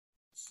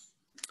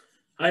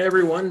Hi,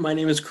 everyone. My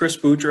name is Chris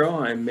Boudreau.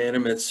 I'm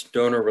Manomet's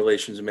Donor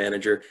Relations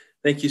Manager.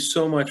 Thank you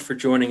so much for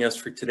joining us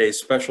for today's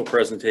special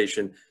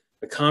presentation,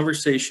 A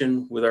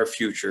Conversation with Our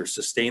Future,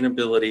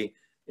 Sustainability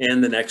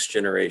and the Next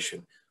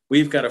Generation.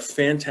 We've got a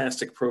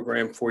fantastic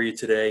program for you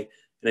today.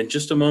 And in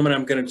just a moment,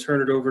 I'm going to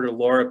turn it over to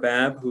Laura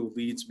Babb, who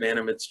leads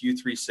Manomet's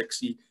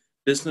U360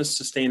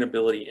 Business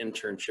Sustainability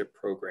Internship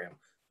Program.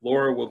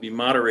 Laura will be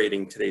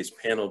moderating today's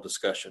panel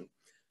discussion.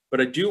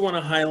 But I do want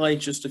to highlight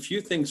just a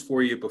few things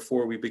for you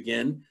before we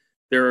begin.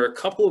 There are a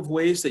couple of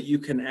ways that you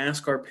can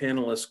ask our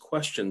panelists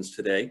questions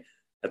today.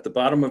 At the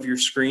bottom of your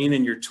screen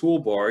in your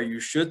toolbar, you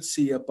should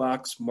see a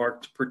box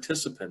marked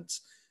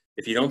participants.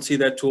 If you don't see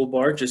that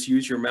toolbar, just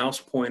use your mouse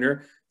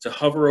pointer to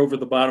hover over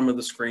the bottom of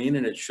the screen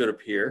and it should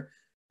appear.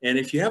 And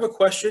if you have a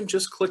question,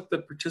 just click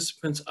the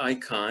participants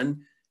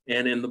icon.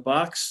 And in the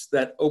box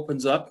that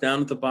opens up down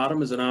at the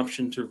bottom is an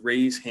option to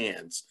raise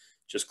hands.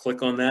 Just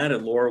click on that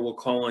and Laura will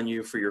call on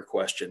you for your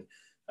question.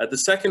 The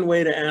second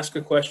way to ask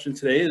a question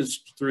today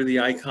is through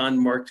the icon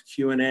marked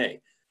Q&A.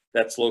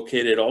 That's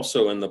located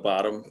also in the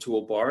bottom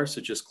toolbar,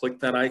 so just click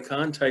that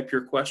icon, type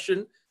your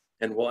question,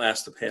 and we'll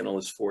ask the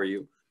panelists for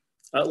you.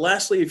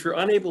 Lastly, if you're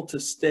unable to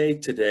stay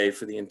today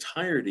for the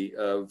entirety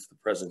of the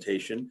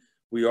presentation,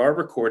 we are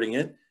recording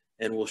it,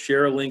 and we'll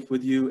share a link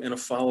with you in a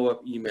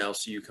follow-up email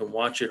so you can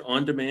watch it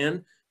on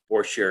demand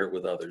or share it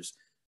with others.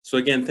 So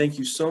again, thank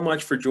you so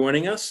much for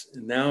joining us,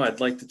 and now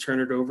I'd like to turn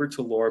it over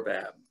to Laura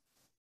Babb.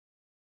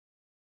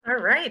 All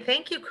right,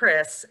 thank you,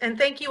 Chris. And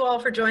thank you all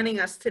for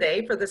joining us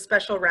today for this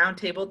special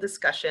roundtable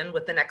discussion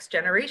with the next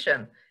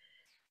generation.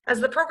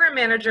 As the program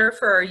manager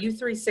for our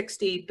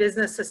U360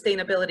 Business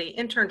Sustainability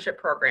Internship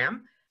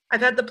Program, I've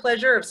had the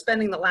pleasure of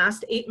spending the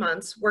last 8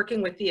 months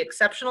working with the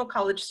exceptional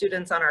college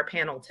students on our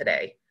panel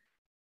today.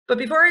 But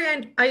before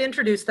I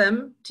introduce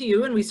them to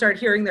you and we start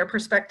hearing their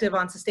perspective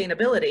on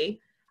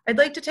sustainability, I'd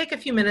like to take a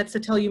few minutes to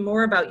tell you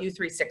more about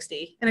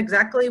U360 and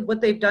exactly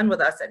what they've done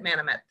with us at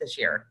Manomet this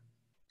year.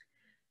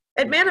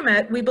 At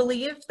Manomet, we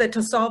believe that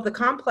to solve the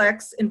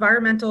complex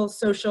environmental,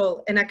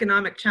 social, and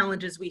economic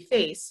challenges we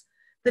face,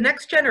 the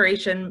next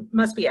generation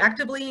must be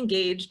actively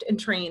engaged and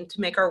trained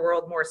to make our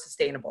world more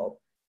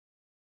sustainable.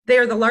 They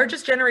are the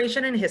largest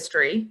generation in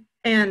history,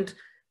 and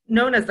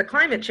known as the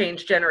climate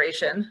change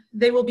generation,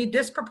 they will be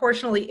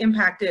disproportionately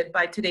impacted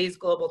by today's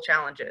global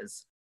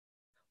challenges.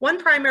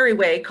 One primary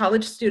way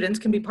college students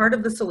can be part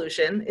of the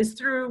solution is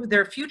through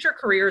their future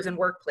careers and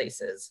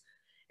workplaces.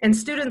 And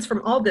students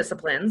from all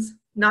disciplines,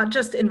 not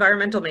just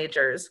environmental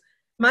majors,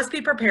 must be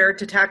prepared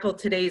to tackle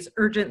today's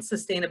urgent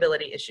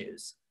sustainability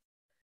issues.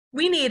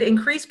 We need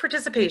increased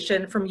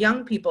participation from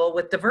young people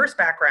with diverse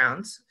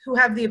backgrounds who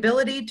have the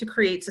ability to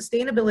create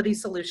sustainability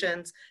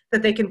solutions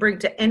that they can bring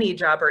to any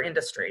job or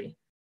industry.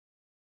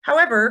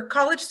 However,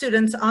 college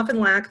students often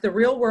lack the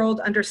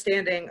real-world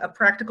understanding of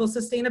practical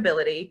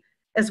sustainability,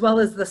 as well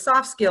as the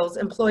soft skills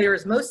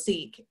employers most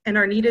seek and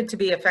are needed to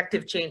be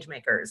effective change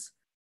makers.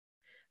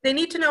 They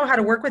need to know how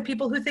to work with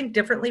people who think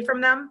differently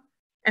from them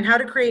and how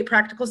to create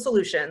practical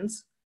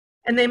solutions,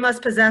 and they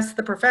must possess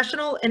the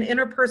professional and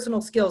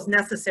interpersonal skills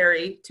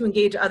necessary to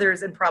engage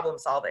others in problem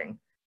solving.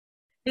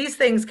 These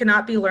things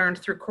cannot be learned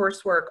through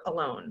coursework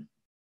alone.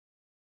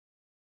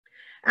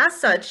 As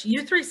such,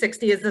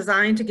 U360 is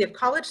designed to give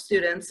college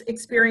students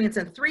experience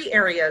in 3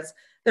 areas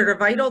that are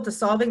vital to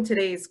solving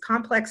today's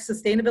complex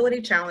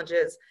sustainability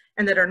challenges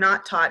and that are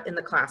not taught in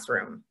the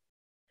classroom.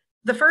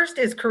 The first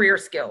is career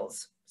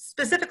skills,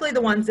 specifically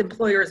the ones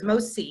employers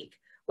most seek,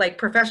 like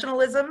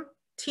professionalism,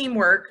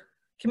 teamwork,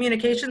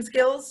 communication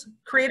skills,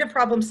 creative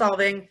problem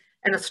solving,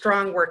 and a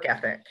strong work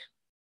ethic.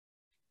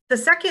 The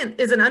second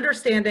is an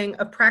understanding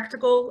of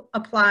practical,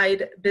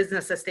 applied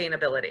business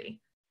sustainability.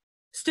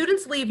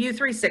 Students leave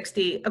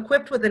U360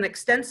 equipped with an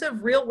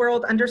extensive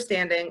real-world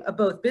understanding of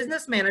both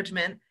business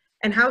management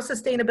and how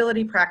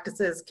sustainability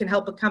practices can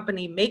help a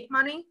company make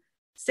money,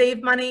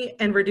 save money,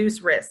 and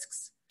reduce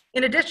risks,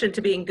 in addition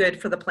to being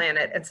good for the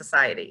planet and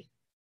society.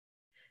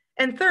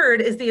 And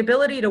third is the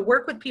ability to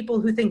work with people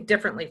who think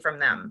differently from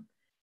them.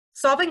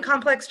 Solving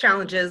complex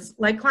challenges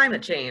like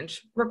climate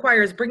change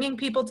requires bringing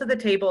people to the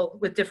table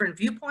with different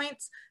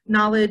viewpoints,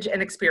 knowledge,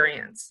 and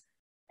experience.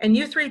 And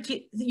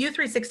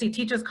U360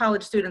 teaches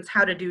college students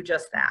how to do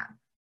just that.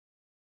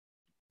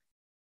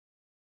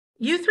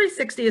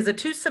 U360 is a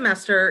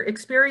 2-semester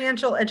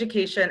experiential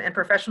education and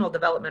professional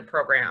development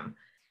program.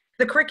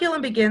 The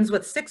curriculum begins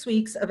with 6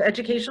 weeks of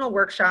educational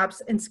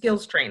workshops and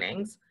skills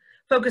trainings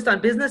focused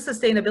on business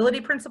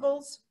sustainability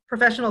principles,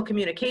 professional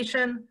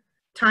communication,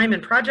 time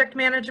and project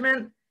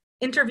management,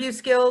 interview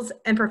skills,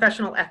 and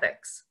professional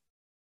ethics.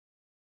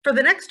 For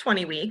the next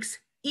 20 weeks,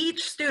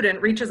 each student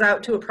reaches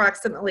out to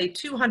approximately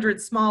 200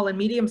 small and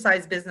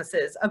medium-sized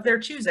businesses of their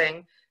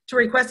choosing to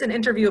request an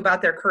interview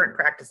about their current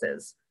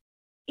practices.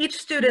 Each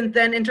student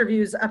then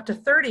interviews up to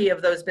 30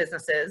 of those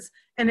businesses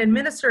and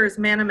administers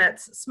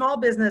Manomet's small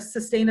business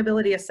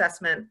sustainability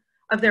assessment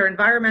of their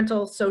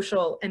environmental,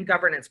 social, and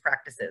governance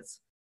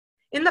practices.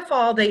 In the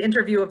fall, they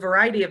interview a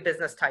variety of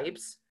business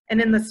types, and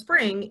in the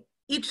spring,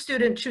 each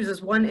student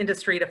chooses one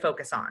industry to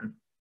focus on.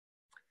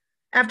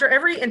 After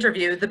every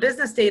interview, the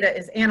business data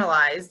is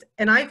analyzed,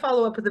 and I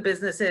follow up with the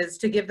businesses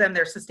to give them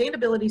their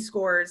sustainability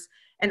scores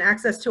and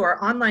access to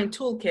our online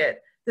toolkit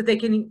that they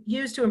can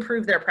use to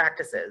improve their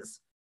practices.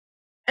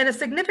 And a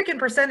significant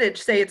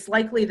percentage say it's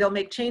likely they'll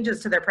make changes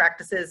to their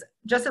practices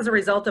just as a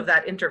result of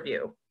that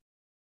interview.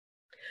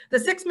 The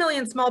 6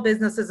 million small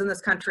businesses in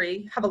this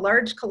country have a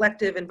large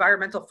collective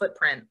environmental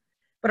footprint,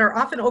 but are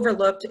often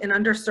overlooked and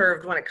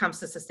underserved when it comes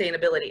to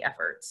sustainability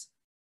efforts.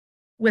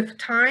 With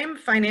time,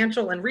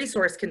 financial, and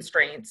resource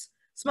constraints,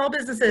 small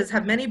businesses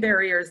have many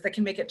barriers that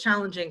can make it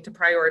challenging to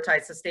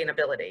prioritize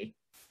sustainability.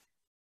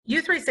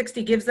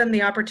 U360 gives them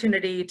the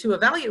opportunity to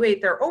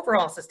evaluate their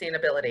overall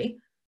sustainability,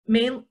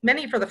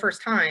 many for the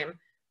first time,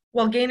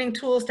 while gaining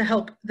tools to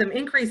help them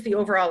increase the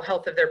overall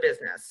health of their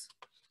business.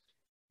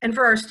 And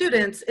for our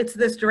students, it's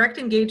this direct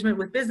engagement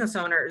with business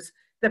owners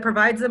that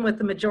provides them with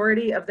the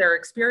majority of their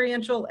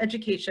experiential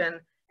education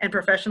and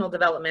professional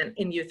development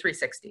in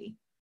U360.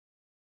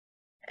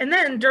 And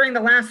then during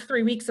the last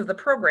 3 weeks of the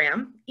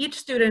program, each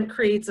student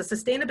creates a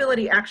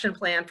sustainability action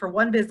plan for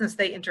one business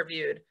they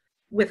interviewed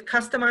with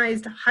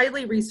customized,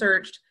 highly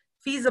researched,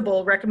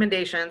 feasible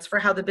recommendations for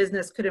how the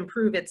business could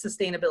improve its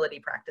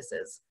sustainability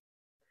practices.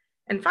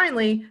 And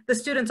finally, the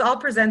students all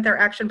present their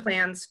action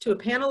plans to a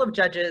panel of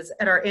judges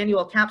at our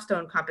annual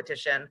capstone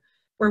competition,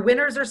 where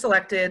winners are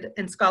selected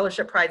and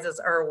scholarship prizes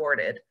are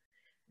awarded.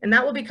 And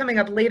that will be coming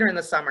up later in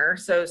the summer,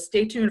 so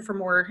stay tuned for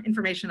more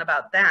information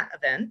about that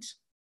event.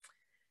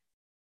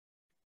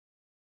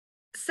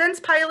 Since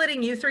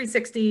piloting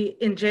U360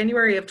 in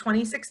January of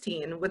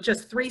 2016 with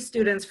just 3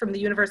 students from the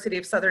University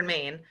of Southern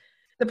Maine,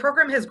 the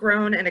program has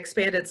grown and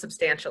expanded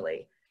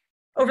substantially.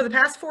 Over the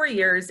past 4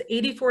 years,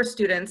 84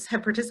 students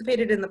have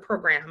participated in the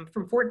program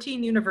from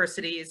 14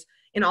 universities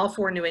in all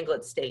 4 New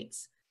England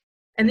states.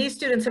 And these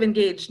students have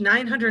engaged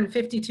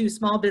 952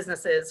 small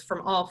businesses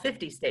from all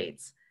 50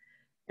 states.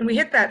 And we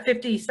hit that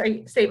 50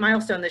 state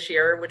milestone this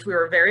year, which we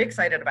were very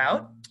excited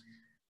about.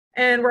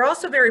 And we're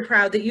also very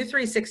proud that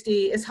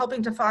U360 is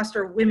helping to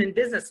foster women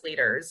business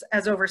leaders,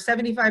 as over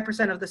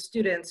 75% of the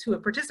students who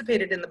have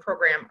participated in the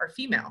program are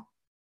female.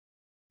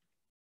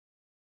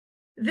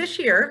 This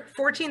year,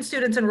 14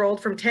 students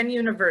enrolled from 10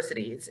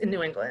 universities in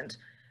New England.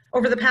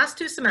 Over the past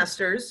 2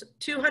 semesters,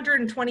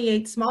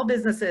 228 small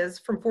businesses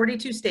from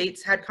 42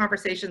 states had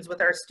conversations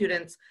with our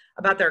students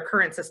about their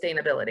current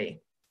sustainability.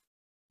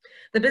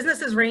 The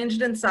businesses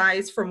ranged in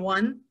size from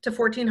 1 to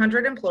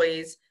 1,400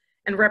 employees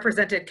and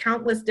represented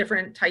countless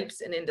different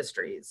types and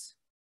industries.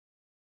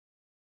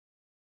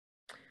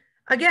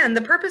 Again,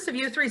 the purpose of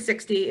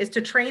U360 is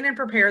to train and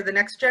prepare the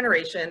next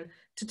generation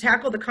to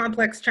tackle the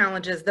complex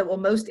challenges that will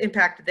most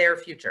impact their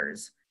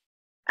futures.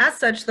 As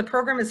such, the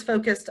program is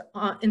focused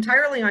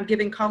entirely on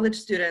giving college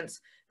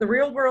students the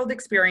real-world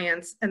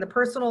experience and the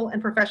personal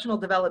and professional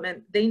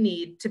development they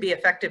need to be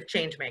effective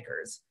change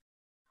makers.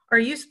 Our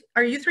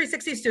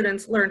U360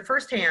 students learn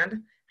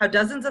firsthand how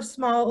dozens of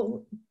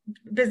small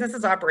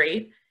businesses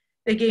operate.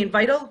 They gain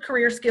vital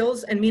career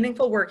skills and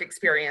meaningful work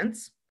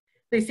experience.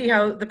 They see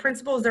how the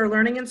principles they're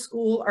learning in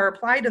school are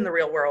applied in the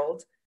real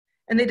world,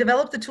 and they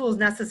develop the tools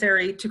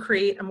necessary to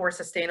create a more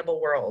sustainable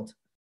world.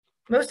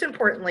 Most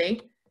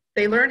importantly,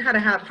 they learn how to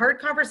have hard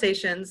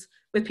conversations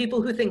with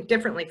people who think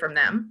differently from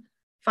them,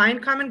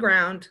 find common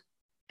ground,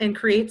 and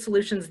create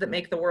solutions that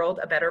make the world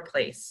a better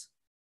place.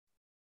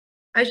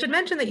 I should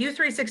mention that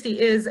U360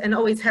 is and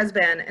always has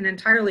been an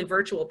entirely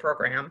virtual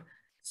program.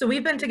 So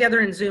we've been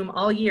together in Zoom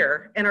all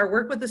year, and our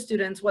work with the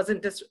students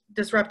wasn't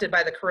disrupted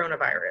by the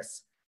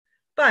coronavirus.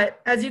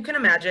 But as you can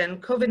imagine,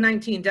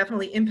 COVID-19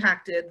 definitely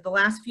impacted the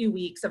last few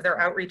weeks of their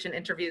outreach and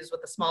interviews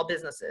with the small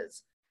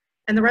businesses.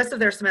 And the rest of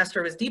their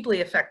semester was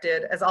deeply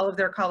affected as all of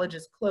their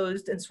colleges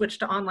closed and switched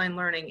to online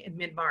learning in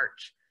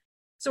mid-March.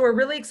 So we're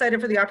really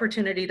excited for the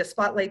opportunity to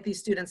spotlight these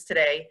students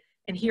today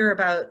and hear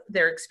about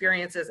their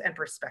experiences and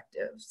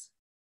perspectives.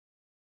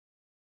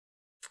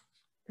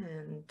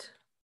 And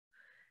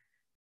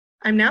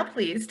I'm now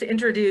pleased to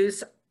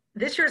introduce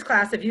this year's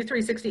class of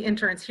U360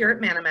 interns here at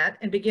Manomet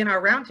and begin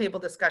our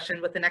roundtable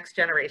discussion with the next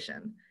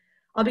generation.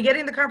 I'll be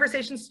getting the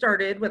conversation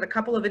started with a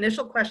couple of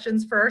initial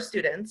questions for our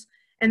students,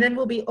 and then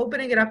we'll be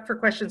opening it up for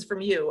questions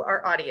from you,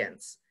 our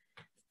audience.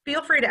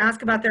 Feel free to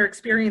ask about their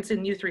experience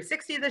in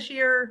U360 this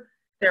year,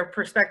 their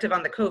perspective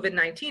on the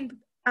COVID-19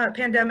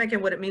 pandemic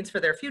and what it means for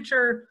their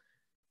future,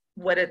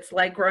 what it's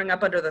like growing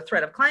up under the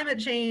threat of climate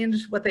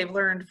change, what they've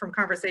learned from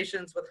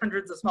conversations with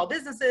hundreds of small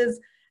businesses,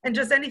 and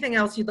just anything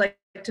else you'd like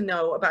to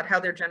know about how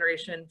their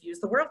generation views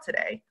the world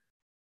today.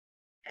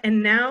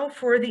 And now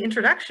for the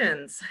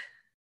introductions.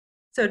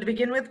 So to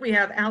begin with, we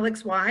have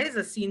Alex Wise,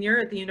 a senior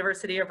at the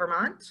University of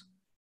Vermont.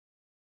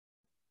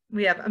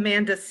 We have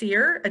Amanda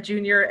Sear, a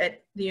junior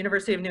at the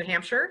University of New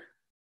Hampshire.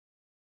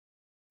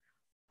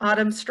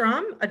 Autumn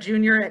Strum, a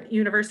junior at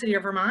University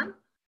of Vermont.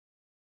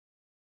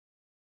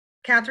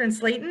 Catherine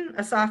Slayton,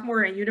 a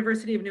sophomore at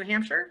University of New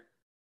Hampshire.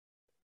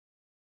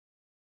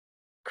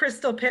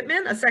 Crystal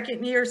Pittman, a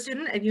second-year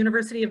student at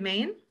University of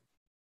Maine.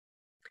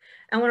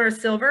 Eleanor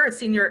Silver, a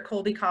senior at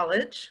Colby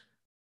College.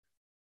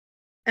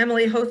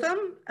 Emily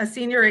Hotham, a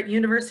senior at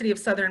University of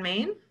Southern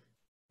Maine.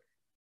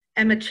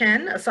 Emma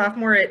Chen, a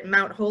sophomore at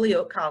Mount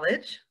Holyoke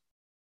College.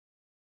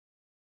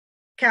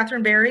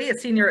 Catherine Berry, a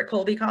senior at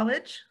Colby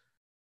College.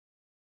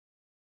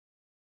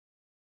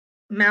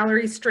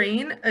 Mallory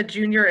Strain, a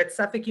junior at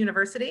Suffolk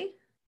University.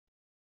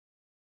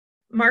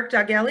 Mark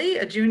Doggelli,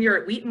 a junior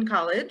at Wheaton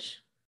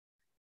College.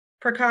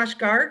 Prakash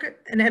Garg,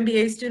 an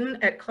MBA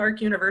student at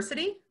Clark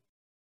University.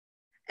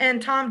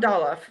 And Tom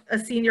Dolloff, a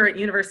senior at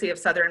University of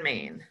Southern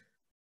Maine.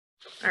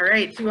 All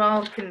right,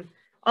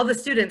 all the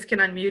students can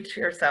unmute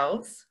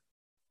yourselves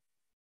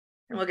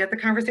and we'll get the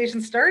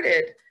conversation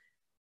started.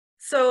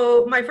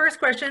 So my first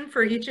question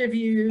for each of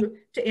you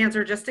to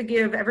answer, just to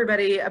give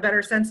everybody a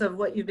better sense of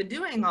what you've been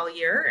doing all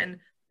year and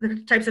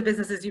the types of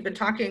businesses you've been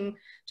talking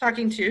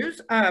to.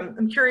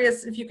 I'm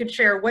curious if you could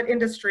share what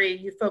industry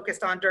you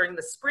focused on during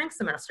the spring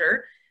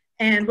semester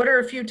and what are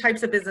a few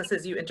types of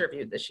businesses you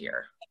interviewed this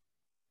year?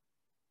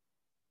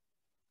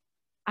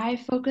 I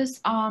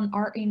focused on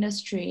art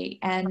industry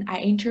and I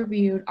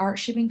interviewed art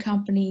shipping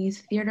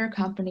companies, theater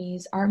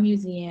companies, art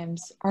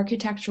museums,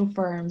 architectural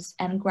firms,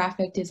 and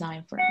graphic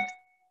design firms.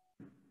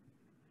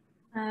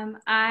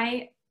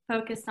 I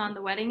focused on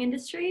the wedding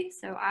industry.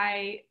 So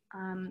I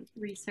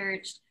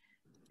researched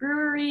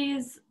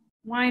breweries,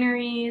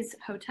 wineries,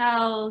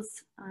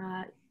 hotels,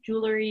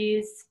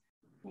 jewelries,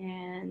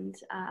 and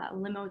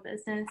limo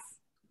business,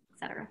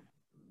 etc.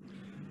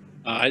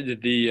 I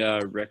did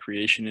the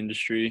recreation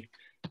industry,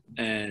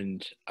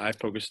 and I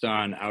focused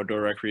on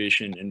outdoor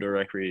recreation, indoor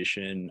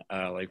recreation,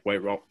 like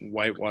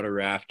whitewater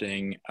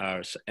rafting,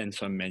 and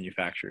some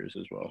manufacturers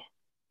as well.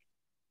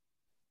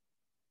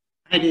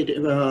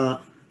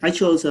 I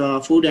chose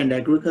food and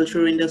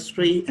agriculture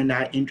industry, and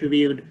I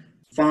interviewed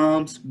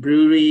farms,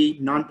 brewery,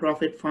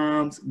 nonprofit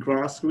farms,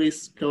 grocery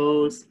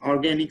stores,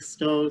 organic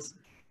stores,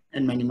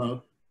 and many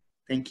more.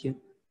 Thank you.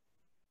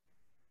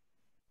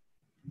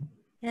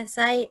 Yes,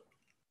 I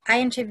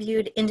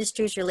interviewed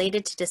industries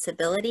related to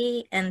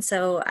disability, and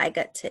so I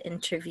got to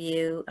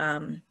interview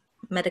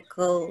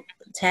medical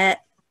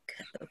tech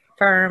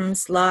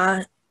firms,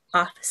 law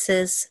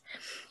offices,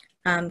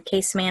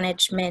 case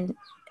management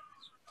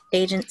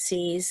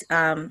agencies,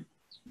 and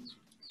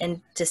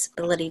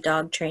disability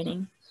dog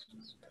training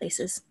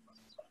places,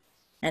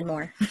 and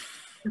more.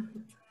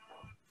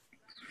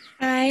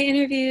 I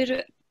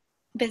interviewed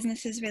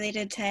businesses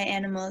related to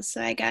animals,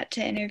 so I got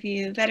to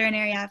interview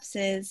veterinary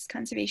offices,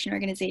 conservation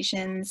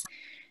organizations,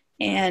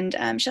 and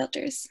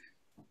shelters.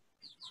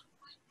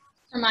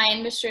 For my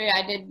industry,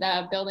 I did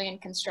building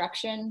and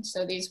construction,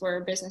 so these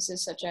were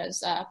businesses such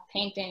as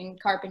painting,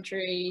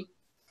 carpentry,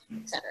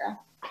 etc.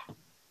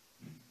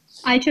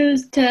 I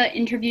chose to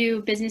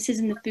interview businesses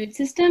in the food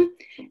system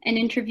and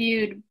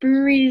interviewed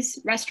breweries,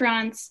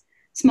 restaurants,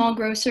 small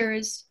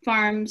grocers,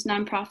 farms,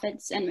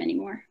 nonprofits, and many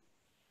more.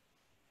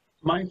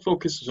 My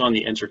focus is on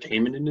the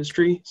entertainment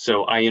industry.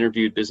 So I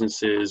interviewed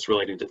businesses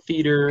related to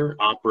theater,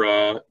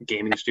 opera,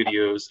 gaming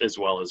studios, as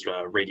well as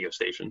radio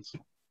stations.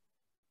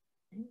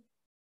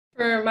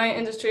 For my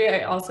industry,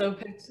 I also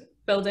picked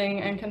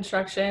building and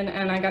construction,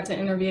 and I got to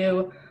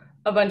interview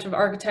a bunch of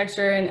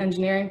architecture and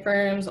engineering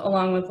firms,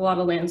 along with a lot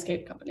of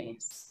landscape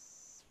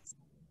companies.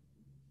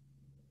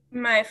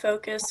 My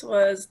focus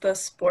was the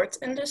sports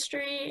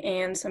industry,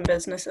 and some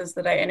businesses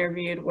that I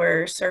interviewed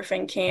were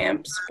surfing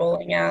camps,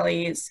 bowling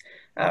alleys,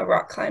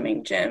 rock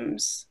climbing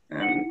gyms,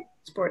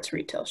 sports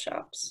retail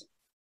shops.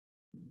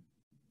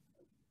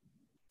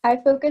 I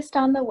focused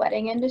on the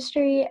wedding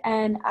industry,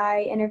 and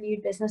I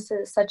interviewed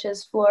businesses such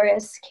as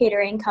florists,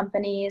 catering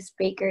companies,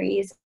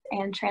 bakeries,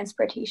 and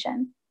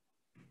transportation.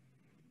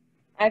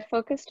 I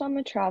focused on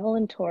the travel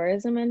and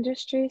tourism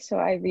industry, so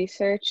I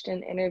researched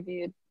and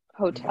interviewed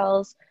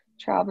hotels,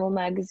 travel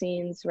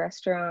magazines,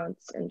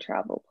 restaurants, and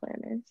travel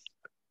planners.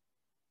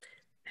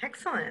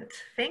 Excellent.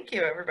 Thank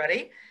you,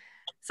 everybody.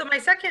 So my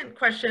second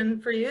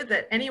question for you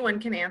that anyone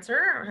can answer,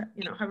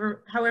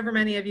 or, however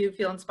many of you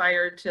feel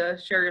inspired to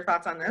share your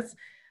thoughts on this,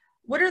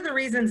 what are the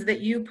reasons that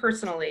you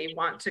personally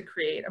want to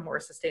create a more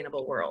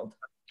sustainable world?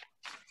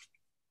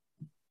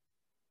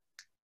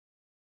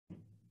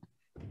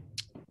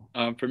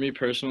 For me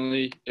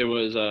personally, it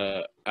was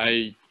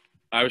I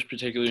was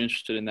particularly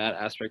interested in that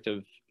aspect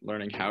of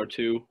learning how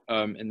to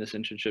in this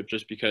internship,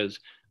 just because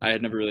I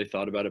had never really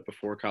thought about it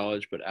before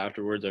college, but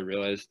afterwards I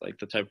realized like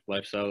the type of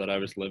lifestyle that I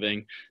was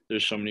living,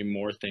 there's so many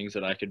more things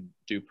that I could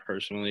do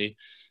personally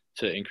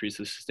to increase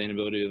the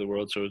sustainability of the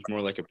world. So it was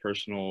more like a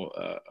personal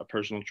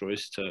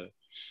choice to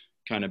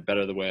kind of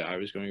better the way I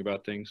was going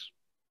about things.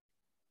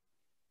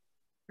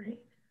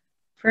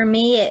 For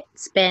me,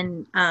 it's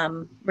been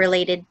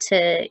related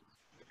to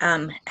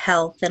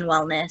health and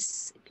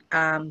wellness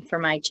for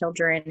my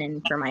children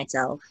and for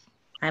myself.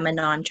 I'm a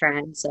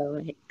non-trans,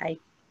 so I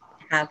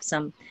have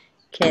some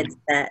kids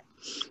that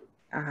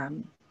I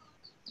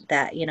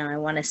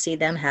want to see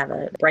them have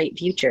a bright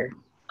future.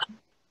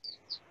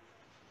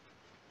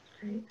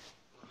 Great.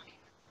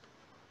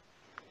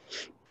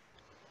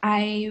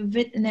 I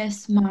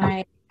witnessed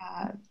my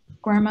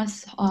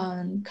grandma's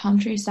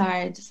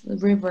countryside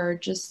river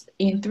just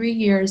in 3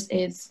 years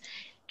is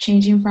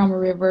changing from a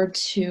river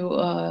to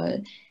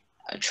a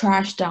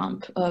trash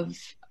dump of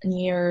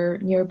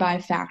nearby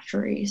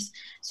factories.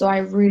 So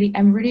I'm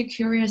really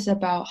curious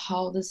about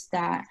how does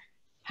that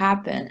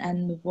happen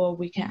and what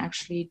we can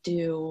actually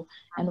do,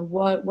 and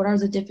what are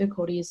the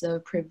difficulties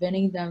of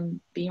preventing them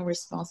being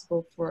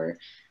responsible for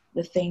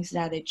the things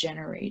that they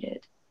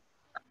generated.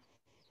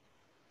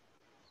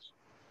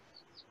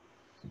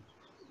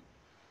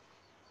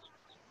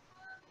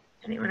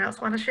 Anyone else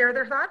want to share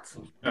their thoughts?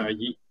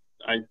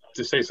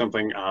 To say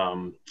something,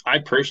 I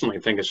personally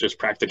think it's just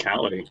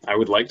practicality. I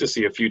would like to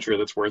see a future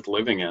that's worth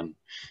living in.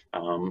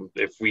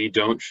 If we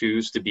don't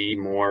choose to be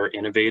more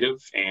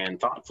innovative and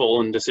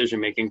thoughtful in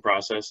decision-making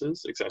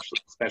processes,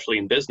 especially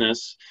in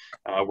business,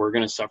 we're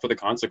going to suffer the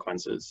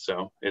consequences.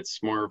 So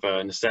it's more of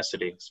a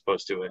necessity as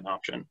opposed to an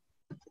option.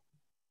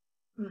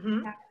 Mm-hmm.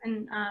 Yeah,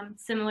 and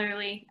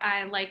similarly,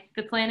 I like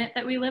the planet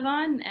that we live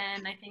on,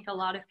 and I think a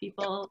lot of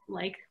people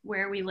like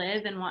where we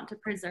live and want to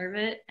preserve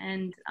it.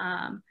 And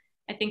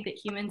I think that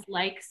humans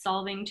like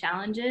solving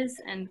challenges,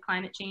 and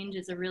climate change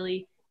is a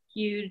really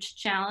huge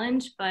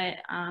challenge, but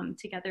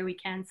together we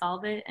can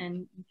solve it.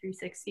 And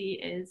 360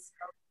 is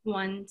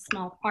one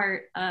small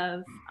part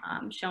of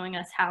showing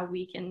us how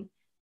we can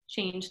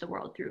change the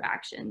world through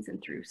actions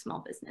and through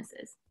small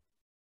businesses.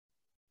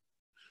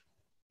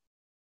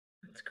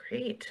 That's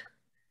great.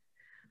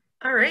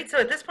 All right, so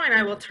at this point,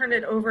 I will turn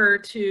it over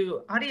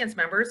to audience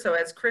members. So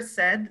as Chris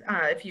said,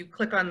 if you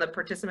click on the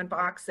participant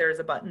box, there's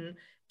a button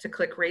to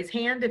click raise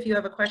hand if you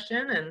have a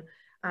question,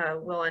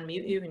 and we'll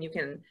unmute you and you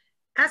can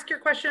ask your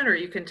question, or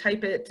you can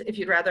type it. If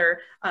you'd rather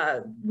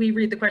we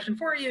read the question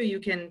for you, you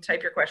can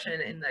type your question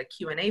in the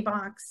Q&A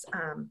box.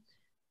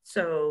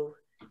 So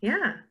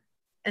yeah,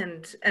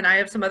 and I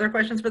have some other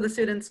questions for the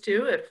students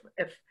too,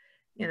 if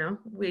you know,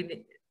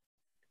 we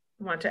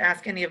want to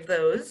ask any of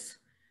those.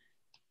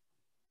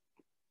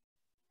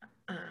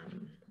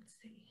 Let's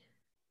see.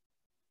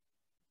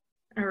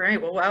 All right,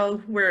 well,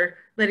 while we're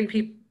letting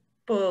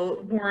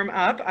people warm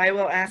up, I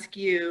will ask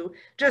you,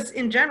 just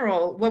in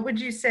general, what would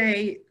you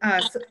say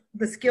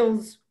the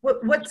skills,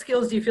 what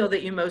skills do you feel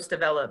that you most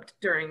developed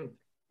during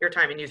your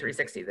time in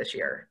U360 this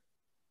year?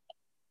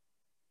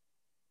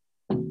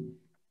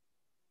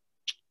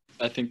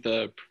 I think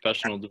the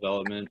professional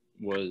development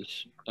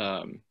was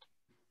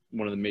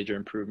one of the major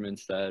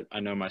improvements that I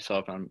know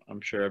myself,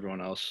 I'm sure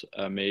everyone else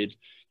made,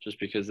 just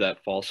because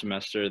that fall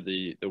semester,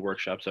 the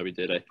workshops that we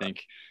did, I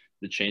think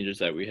the changes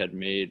that we had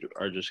made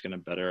are just going to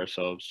better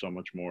ourselves so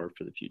much more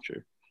for the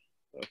future.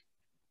 So.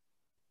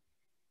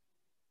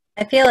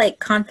 I feel like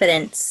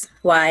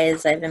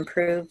confidence-wise, I've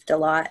improved a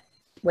lot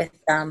with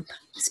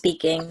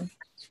speaking.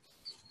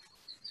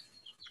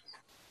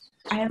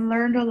 I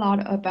learned a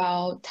lot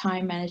about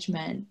time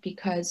management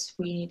because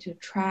we need to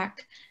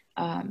track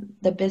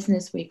the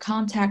business we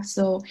contact.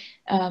 So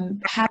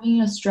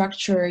having a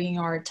structure in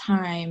our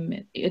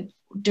time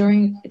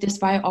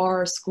despite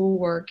our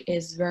schoolwork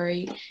is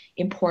very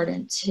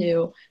important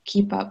to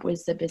keep up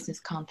with the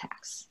business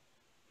contacts.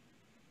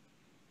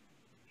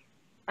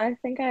 I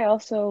think I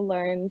also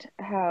learned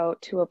how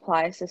to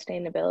apply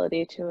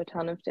sustainability to a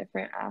ton of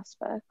different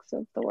aspects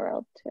of the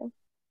world too.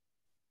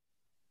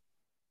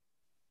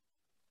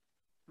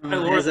 Go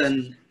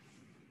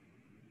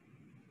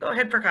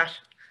ahead, Prakash.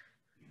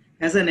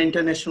 As an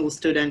international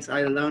student,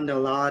 I learned a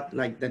lot,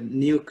 like the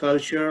new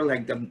culture,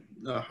 like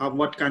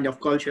what kind of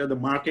culture the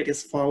market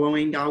is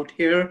following out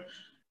here.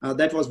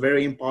 That was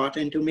very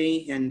important to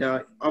me, and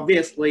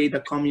obviously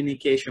the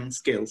communication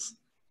skills.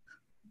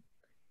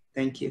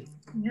 Thank you.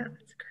 Yeah,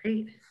 that's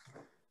great.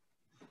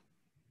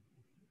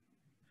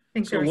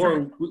 So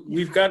Laura,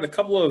 we've got a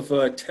couple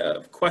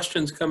of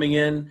questions coming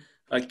in.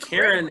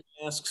 Karen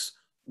asks,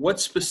 what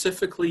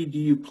specifically do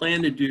you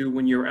plan to do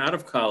when you're out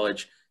of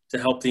college to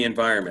help the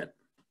environment?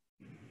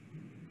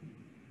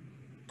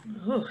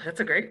 Oh, that's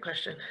a great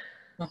question.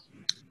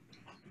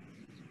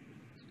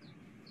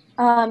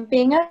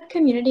 Being a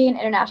community and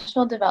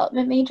international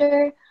development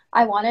major,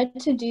 I wanted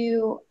to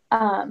do,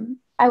 I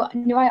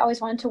knew I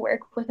always wanted to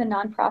work with a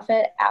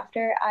nonprofit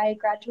after I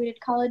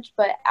graduated college,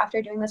 but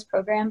after doing this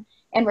program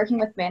and working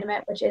with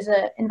Manomet, which is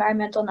an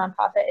environmental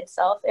nonprofit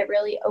itself, it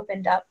really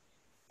opened up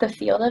the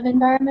field of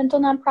environmental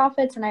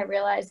nonprofits. And I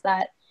realized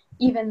that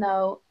even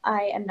though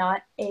I am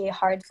not a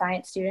hard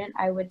science student,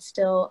 I would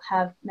still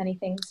have many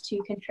things to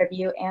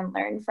contribute and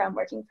learn from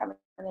working from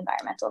an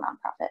environmental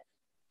nonprofit.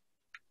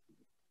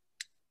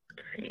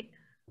 Great.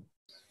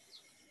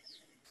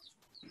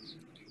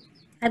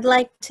 I'd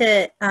like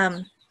to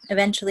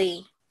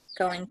eventually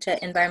go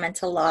into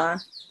environmental law.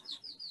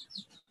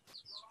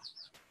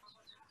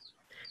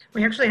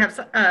 We actually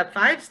have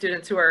 5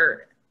 students who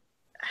are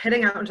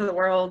heading out into the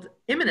world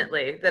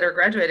imminently that are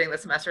graduating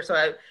this semester. So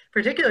I'm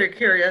particularly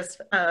curious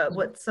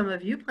what some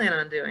of you plan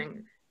on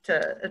doing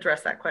to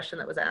address that question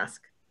that was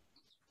asked.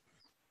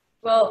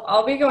 Well,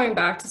 I'll be going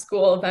back to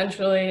school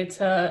eventually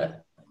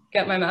to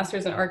get my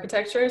master's in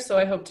architecture. So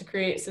I hope to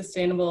create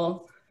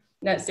sustainable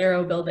net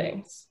zero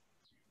buildings.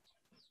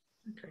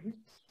 Okay.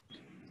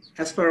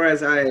 As far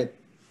as I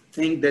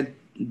think that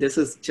this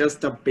is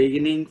just the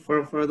beginning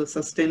for the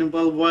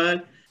sustainable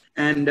world,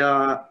 And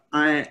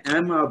I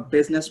am a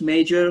business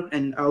major,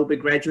 and I'll be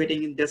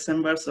graduating in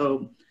December.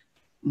 So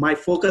my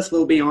focus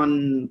will be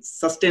on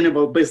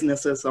sustainable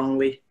businesses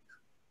only.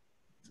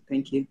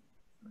 Thank you.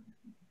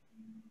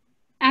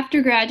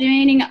 After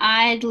graduating,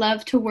 I'd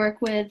love to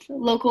work with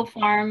local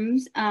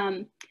farms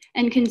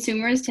and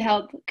consumers to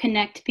help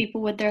connect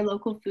people with their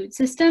local food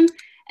system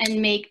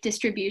and make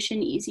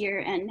distribution easier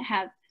and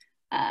have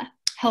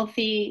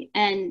healthy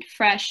and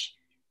fresh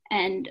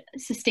and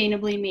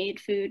sustainably made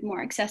food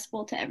more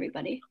accessible to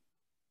everybody.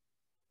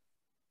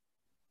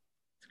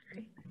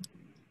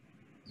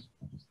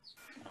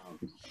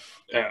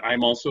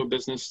 I'm also a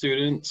business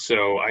student,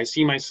 so I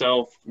see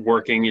myself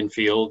working in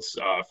fields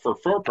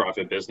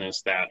for-profit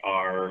business that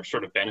are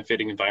sort of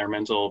benefiting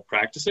environmental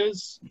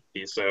practices.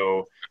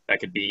 So that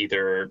could be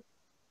either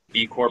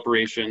B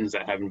corporations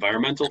that have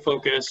environmental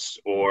focus,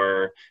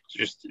 or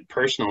just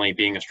personally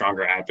being a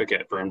stronger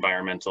advocate for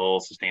environmental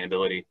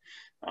sustainability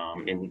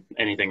in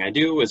anything I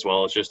do, as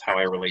well as just how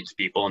I relate to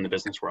people in the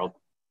business world.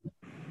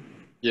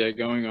 Yeah,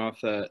 going off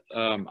that,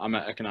 I'm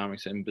an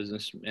economics and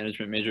business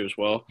management major as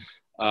well.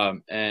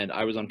 And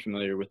I was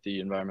unfamiliar with the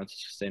environmental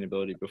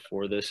sustainability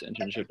before this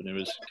internship, and it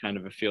was kind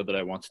of a field that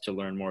I wanted to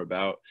learn more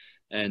about.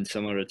 And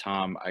similar to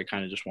Tom, I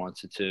kind of just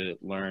wanted to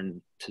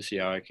learn to see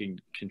how I can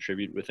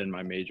contribute within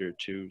my major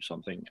to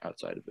something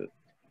outside of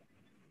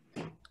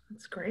it.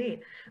 That's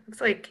great.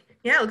 Looks like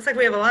we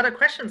have a lot of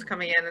questions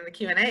coming in the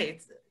Q&A.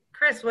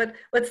 Chris,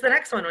 what's the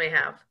next one we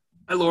have?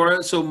 Hi,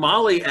 Laura. So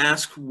Molly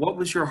asked, what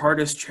was your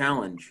hardest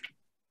challenge?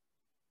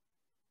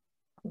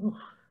 Ooh.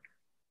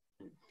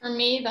 For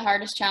me, the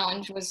hardest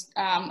challenge was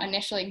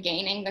initially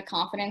gaining the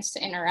confidence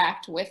to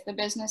interact with the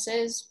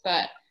businesses,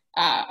 but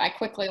I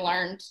quickly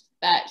learned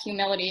that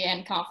humility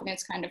and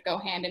confidence kind of go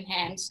hand in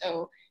hand.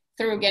 So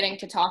through getting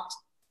to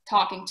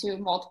talking to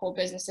multiple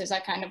businesses, I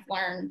kind of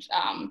learned,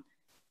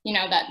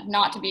 that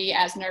not to be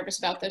as nervous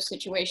about those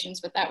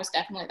situations, but that was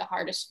definitely the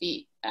hardest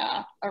feat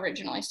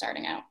originally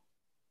starting out.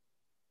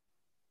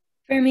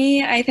 For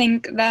me, I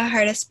think the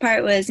hardest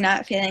part was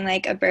not feeling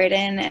like a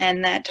burden,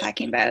 and that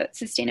talking about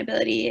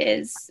sustainability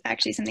is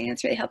actually something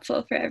that's really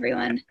helpful for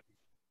everyone.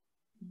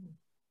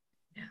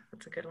 Yeah,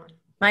 that's a good one.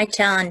 My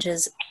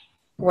challenges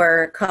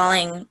were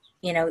calling,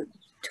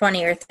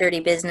 20 or 30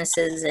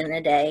 businesses in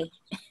a day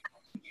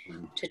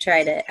to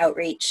try to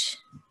outreach.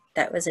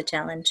 That was a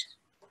challenge.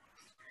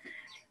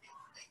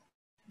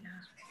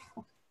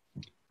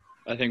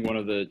 I think one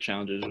of the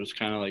challenges was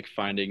kind of like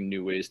finding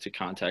new ways to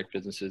contact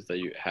businesses that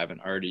you haven't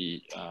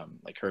already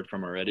heard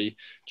from already,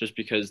 just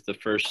because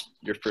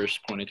your first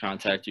point of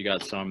contact, you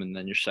got some, and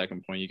then your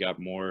second point, you got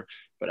more.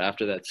 But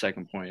after that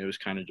second point, it was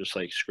kind of just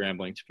like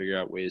scrambling to figure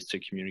out ways to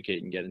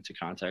communicate and get into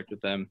contact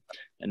with them,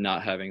 and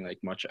not having like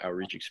much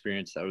outreach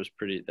experience. That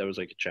was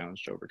like a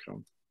challenge to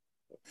overcome.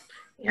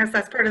 Yes,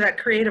 that's part of that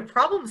creative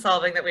problem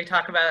solving that we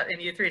talk about in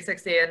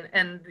U360,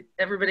 and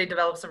everybody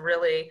developed some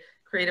really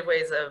creative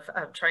ways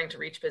of trying to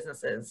reach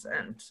businesses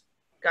and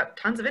got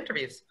tons of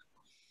interviews.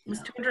 It was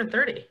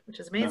 230,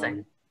 which is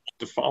amazing.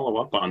 To follow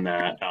up on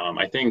that,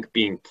 I think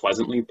being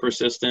pleasantly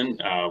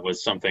persistent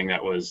was something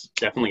that was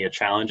definitely a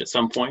challenge at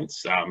some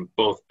points,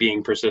 both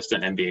being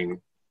persistent and being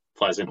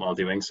pleasant while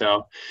doing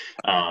so.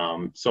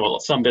 So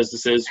some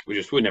businesses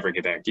would never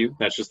get back to you.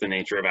 That's just the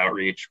nature of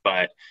outreach.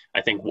 But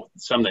I think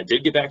some that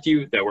did get back to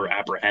you that were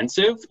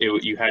apprehensive,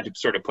 you had to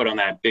sort of put on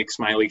that big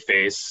smiley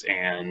face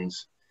and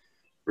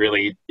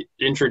really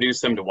introduce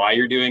them to why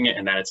you're doing it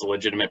and that it's a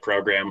legitimate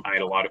program. I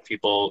had a lot of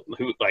people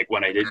who, like,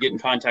 when I did get in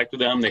contact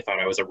with them, they thought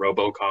I was a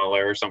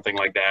robocaller or something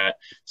like that.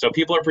 So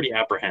people are pretty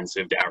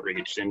apprehensive to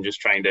outreach and just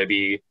trying to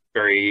be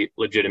very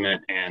legitimate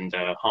and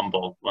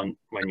humble when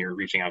you're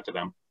reaching out to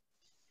them.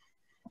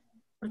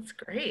 That's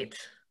great.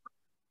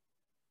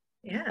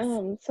 Yes.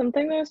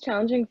 Something that was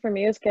challenging for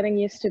me was getting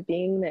used to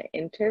being the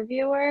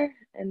interviewer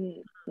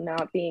and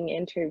not being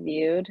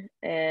interviewed,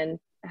 and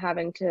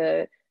having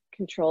to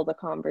control the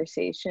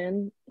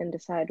conversation and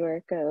decide where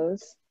it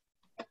goes.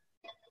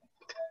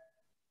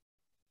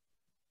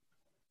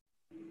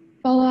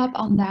 Follow up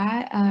on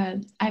that,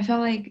 I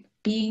felt like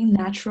being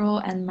natural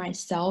and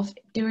myself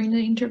during the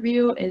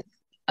interview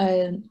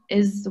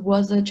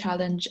was a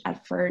challenge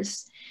at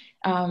first,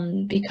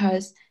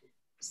 because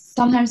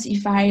sometimes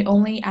if I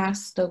only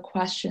ask the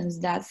questions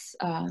that's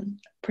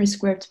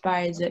prescribed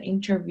by the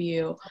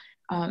interview,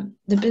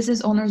 the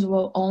business owners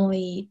will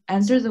only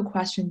answer the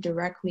question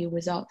directly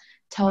without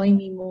telling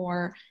me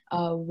more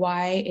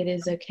why it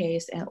is the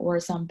case or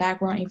some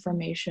background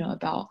information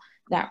about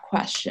that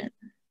question.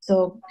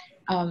 So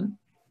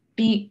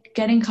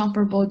getting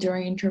comfortable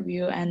during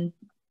interview and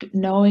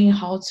knowing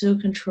how to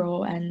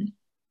control and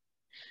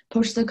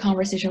push the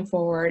conversation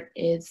forward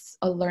is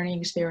a learning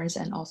experience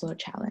and also a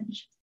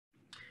challenge.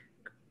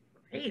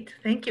 Great,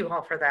 thank you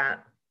all for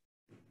that.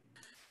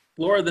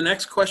 Laura, the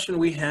next question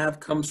we have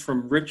comes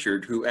from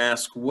Richard, who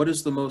asks, what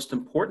is the most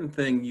important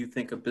thing you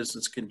think a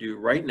business can do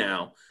right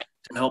now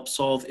to help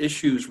solve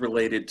issues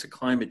related to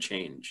climate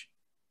change?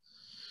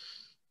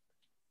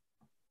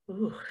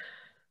 Ooh.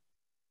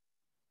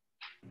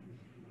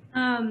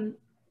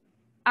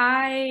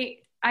 I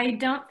I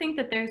don't think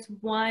that there's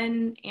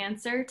one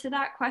answer to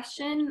that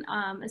question,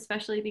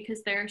 especially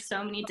because there are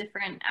so many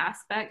different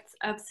aspects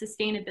of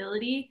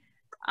sustainability.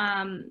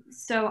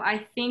 So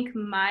I think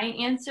my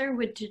answer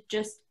would to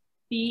just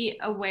be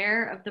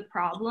aware of the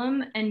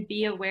problem and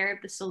be aware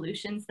of the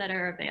solutions that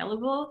are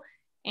available.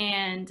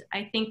 And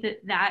I think that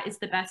that is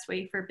the best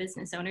way for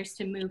business owners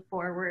to move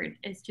forward,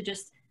 is to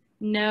just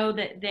know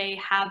that they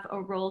have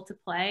a role to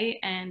play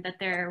and that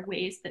there are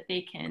ways that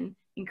they can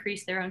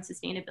increase their own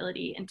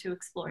sustainability and to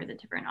explore the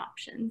different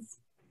options.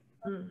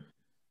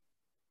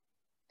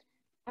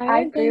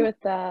 I agree with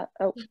that.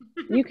 Oh,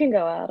 you can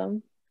go,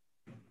 Adam.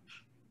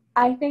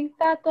 I think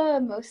that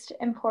the most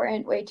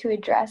important way to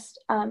address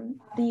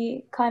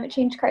the climate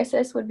change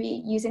crisis would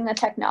be using the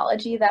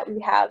technology that we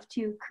have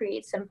to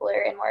create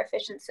simpler and more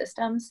efficient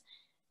systems.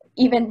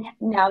 Even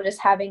now,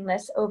 just having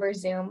this over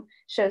Zoom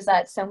shows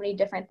that so many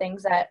different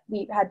things that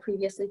we had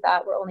previously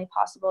thought were only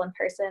possible in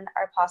person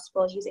are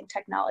possible using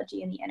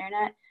technology and the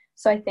internet.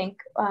 So I think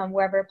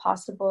wherever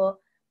possible,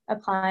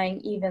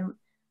 applying even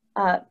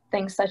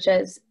things such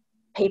as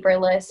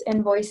paperless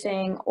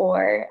invoicing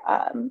or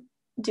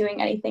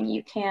doing anything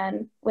you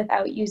can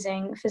without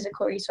using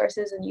physical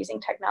resources and using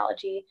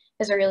technology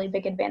is a really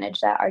big advantage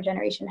that our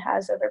generation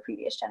has over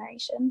previous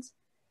generations.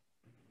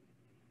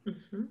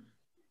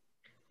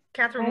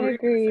 Catherine, I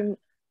agree.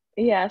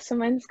 Yeah, so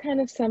mine's kind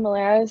of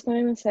similar. I was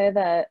going to say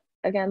that,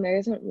 again, there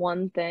isn't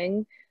one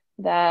thing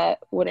that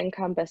would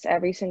encompass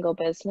every single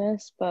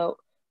business, but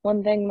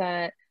one thing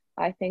that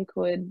I think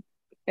would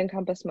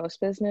encompass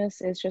most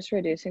business is just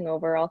reducing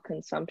overall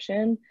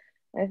consumption.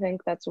 I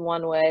think that's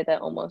one way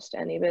that almost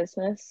any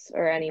business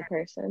or any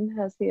person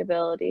has the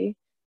ability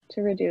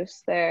to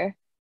reduce their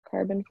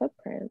carbon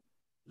footprint.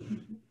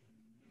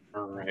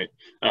 All right.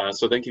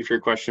 So thank you for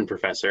your question,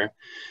 Professor.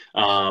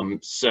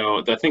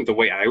 So I think the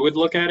way I would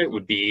look at it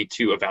would be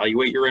to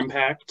evaluate your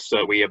impact.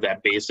 So we have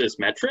that basis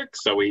metric,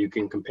 so you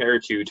can compare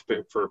to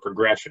for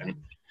progression.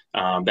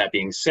 That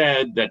being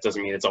said, that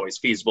doesn't mean it's always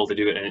feasible to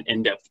do it on an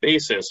in-depth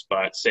basis.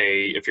 But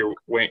say if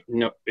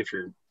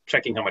you're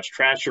checking how much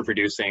trash you're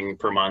producing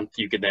per month,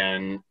 you could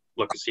then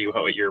look to see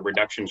what your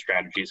reduction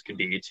strategies could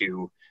be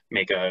to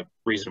make a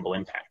reasonable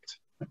impact.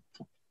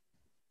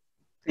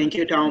 Thank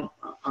you, Tom.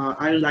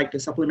 I would like to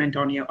supplement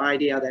on your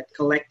idea that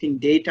collecting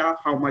data,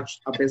 how much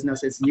a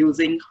business is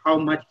using, how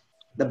much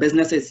the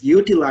business is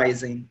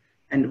utilizing,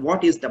 and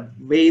what is the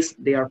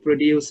waste they are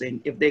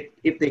producing. If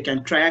they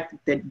can track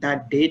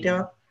that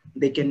data,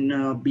 they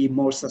can be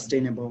more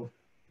sustainable.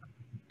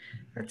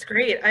 That's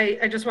great.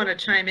 I just want to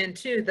chime in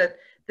too that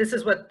this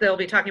is what they'll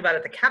be talking about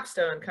at the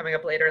capstone coming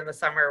up later in the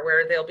summer,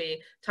 where they'll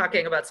be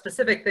talking about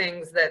specific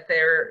things that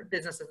their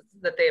businesses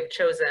that they have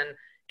chosen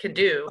can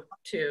do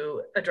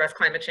to address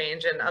climate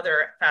change and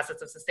other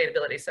facets of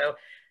sustainability. So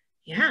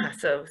yeah,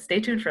 so stay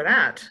tuned for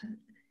that.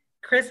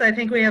 Chris, I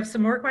think we have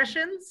some more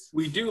questions.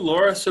 We do,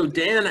 Laura. So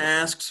Dan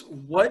asks,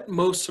 what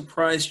most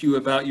surprised you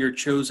about your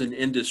chosen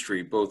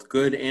industry, both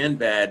good and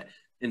bad,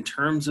 in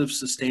terms of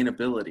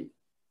sustainability?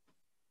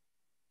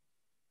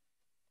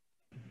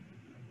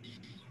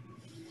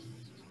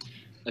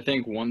 I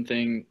think one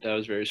thing that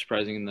was very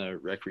surprising in the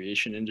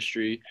recreation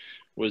industry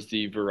was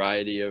the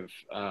variety of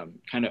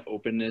kind of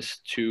openness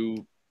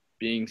to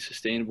being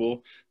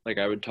sustainable. Like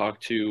I would talk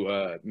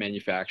to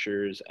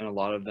manufacturers, and a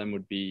lot of them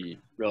would be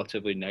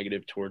relatively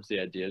negative towards the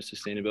idea of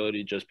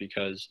sustainability just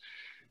because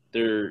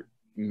their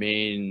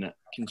main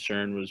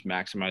concern was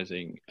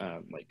maximizing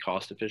like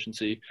cost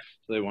efficiency.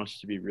 So they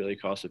wanted to be really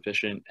cost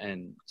efficient,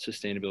 and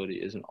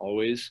sustainability isn't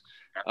always,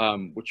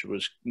 which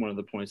was one of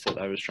the points that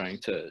I was trying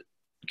to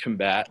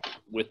combat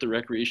with the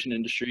recreation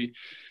industry.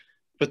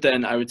 But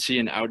then I would see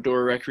in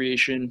outdoor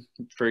recreation,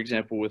 for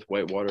example, with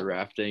whitewater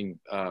rafting,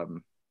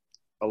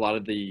 a lot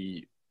of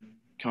the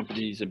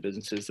companies and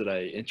businesses that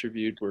I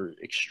interviewed were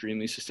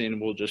extremely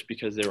sustainable just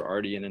because they were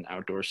already in an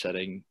outdoor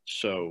setting.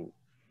 So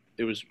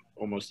it was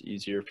almost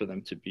easier for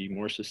them to be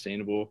more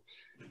sustainable,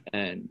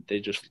 and they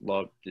just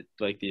loved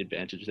like the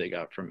advantage they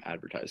got from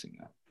advertising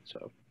that.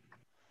 So.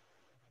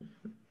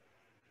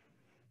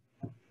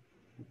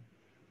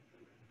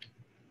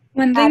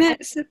 One thing that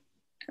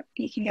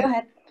you can go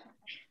ahead.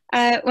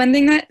 One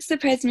thing that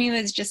surprised me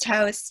was just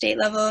how state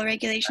level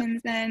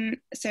regulations and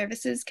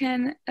services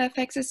can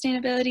affect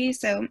sustainability.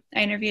 So I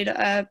interviewed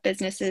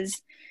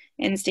businesses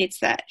in states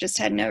that just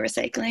had no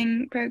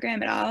recycling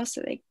program at all,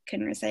 so they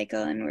couldn't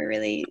recycle and were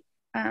really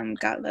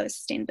got low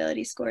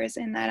sustainability scores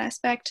in that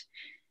aspect.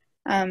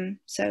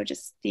 So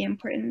just the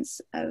importance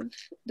of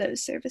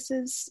those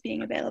services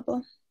being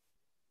available.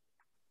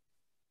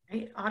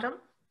 Hey, Autumn?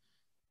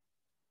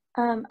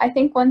 I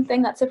think one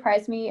thing that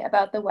surprised me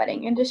about the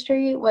wedding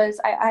industry was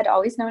I'd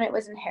always known it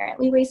was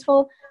inherently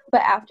wasteful, but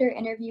after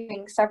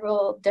interviewing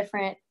several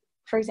different,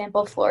 for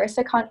example, florists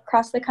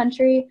across the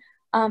country,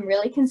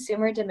 really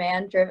consumer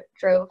demand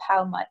drove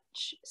how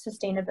much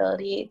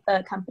sustainability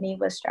the company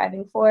was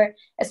striving for,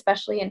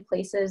 especially in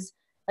places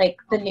like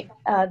the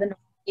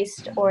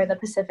Northeast or the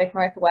Pacific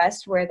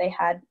Northwest, where they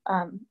had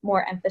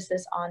more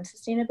emphasis on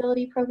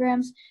sustainability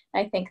programs.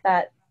 And I think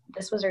that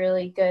this was a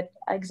really good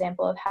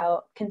example of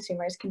how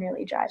consumers can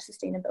really drive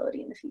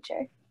sustainability in the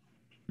future.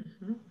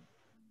 Mm-hmm.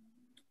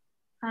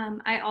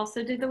 I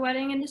also did the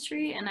wedding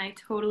industry, and I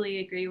totally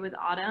agree with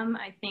Autumn.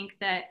 I think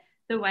that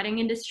the wedding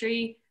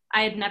industry,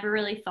 I had never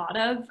really thought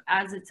of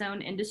as its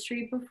own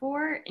industry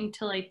before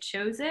until I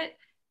chose it.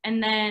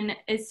 And then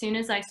as soon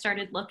as I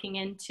started looking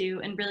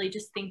into and really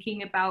just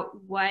thinking about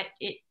what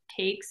it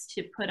takes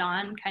to put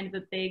on kind of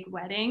a big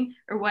wedding,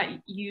 or what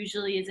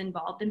usually is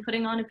involved in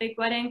putting on a big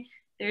wedding,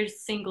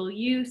 there's single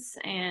use,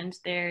 and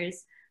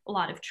there's a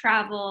lot of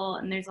travel,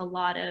 and there's a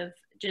lot of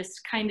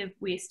just kind of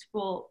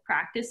wasteful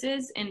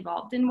practices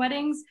involved in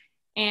weddings.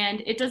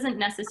 And it doesn't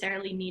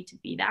necessarily need to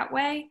be that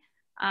way.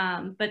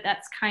 But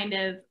that's kind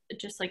of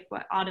just like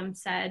what Autumn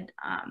said,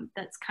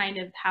 that's kind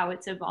of how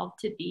it's evolved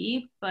to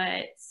be.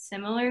 But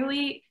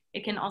similarly,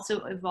 it can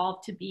also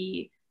evolve to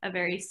be a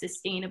very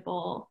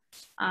sustainable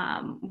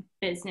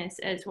business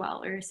as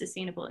well, or a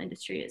sustainable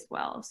industry as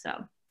well.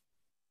 So.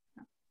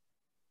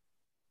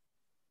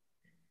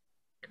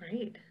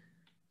 Great.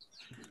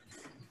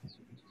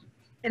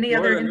 Any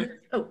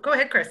other? Oh, go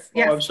ahead, Chris.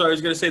 Yes. Oh, I'm sorry. I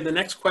was going to say the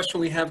next question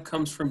we have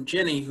comes from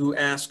Jenny, who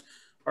asked,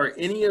 "Are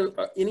any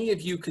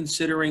of you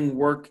considering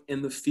work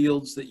in the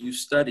fields that you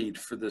studied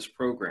for this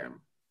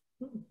program?"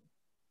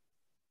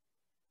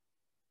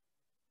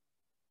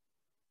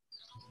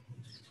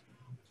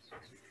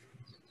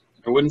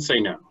 I wouldn't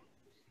say no,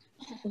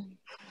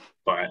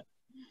 but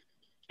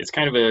it's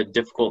kind of a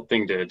difficult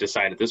thing to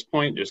decide at this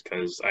point, just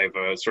because I have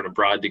a sort of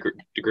broad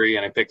degree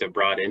and I picked a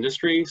broad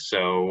industry,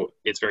 so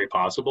it's very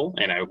possible.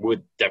 And I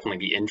would definitely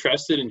be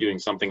interested in doing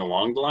something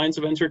along the lines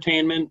of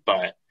entertainment,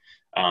 but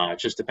it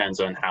just depends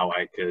on how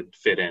I could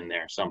fit in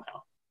there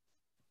somehow.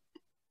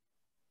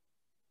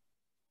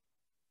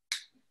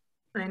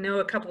 I know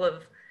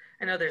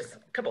there's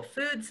a couple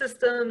food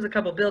systems, a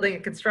couple building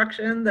and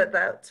construction,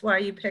 that's why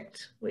you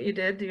picked what you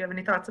did. Do you have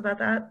any thoughts about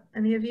that,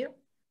 any of you?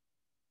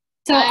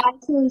 So I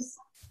chose,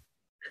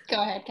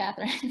 go ahead,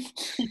 Catherine.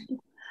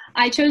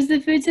 I chose the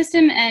food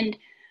system, and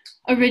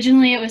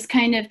originally it was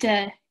kind of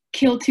to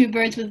kill two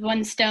birds with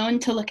one stone,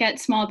 to look at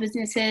small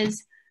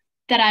businesses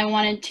that I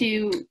wanted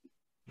to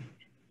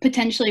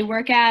potentially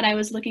work at. I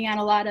was looking at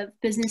a lot of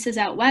businesses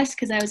out west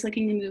because I was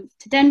looking to move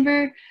to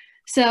Denver.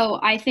 So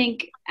I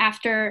think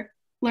after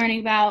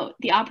learning about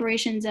the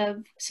operations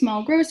of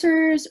small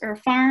grocers or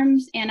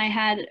farms, and I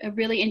had a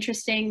really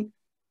interesting,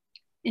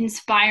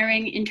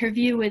 inspiring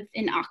interview with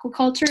an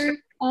aquaculture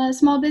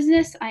small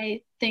business,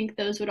 I think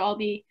those would all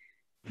be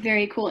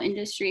very cool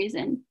industries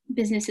and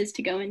businesses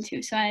to go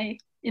into. So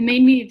it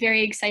made me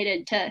very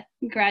excited to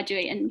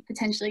graduate and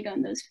potentially go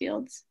in those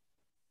fields.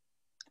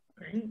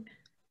 Great.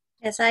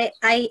 Yes,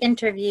 I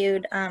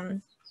interviewed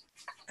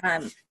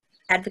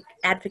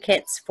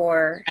advocates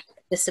for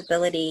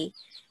disability,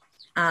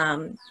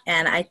 and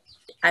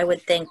I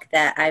would think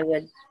that I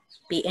would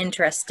be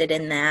interested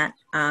in that,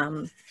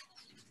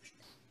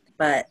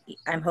 but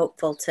I'm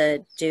hopeful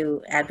to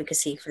do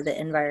advocacy for the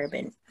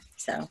environment,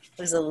 so it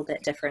was a little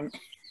bit different.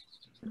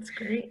 That's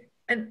great.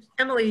 And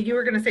Emily, you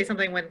were going to say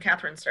something when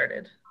Catherine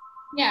started.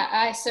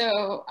 Yeah,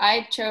 so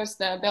I chose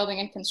the building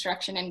and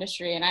construction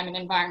industry, and I'm an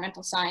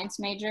environmental science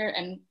major.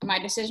 And my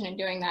decision in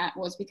doing that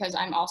was because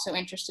I'm also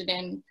interested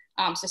in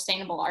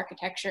sustainable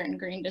architecture and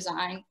green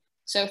design.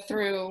 So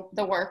through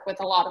the work with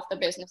a lot of the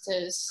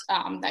businesses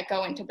that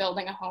go into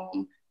building a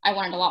home, I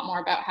learned a lot more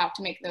about how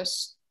to make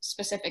those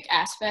specific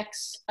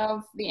aspects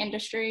of the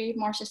industry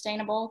more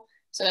sustainable.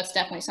 So that's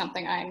definitely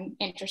something I'm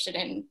interested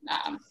in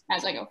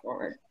as I go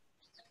forward.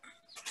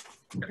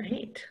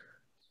 Great.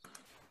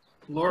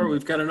 Laura,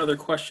 we've got another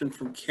question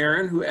from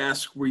Karen, who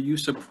asks, were you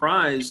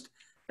surprised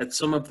at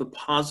some of the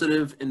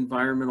positive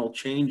environmental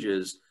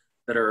changes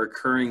that are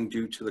occurring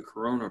due to the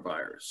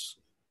coronavirus?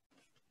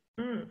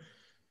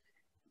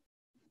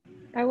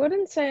 I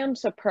wouldn't say I'm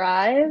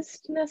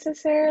surprised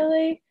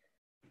necessarily,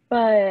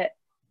 but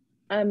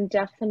I'm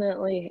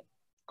definitely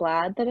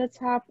glad that it's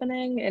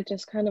happening. It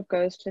just kind of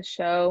goes to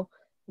show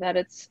that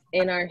it's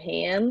in our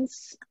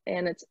hands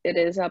and it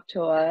is up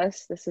to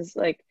us. This is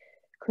like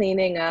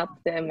cleaning up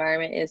the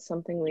environment is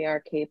something we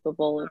are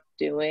capable of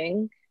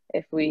doing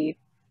if we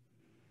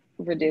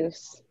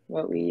reduce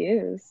what we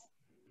use.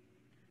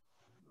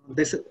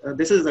 This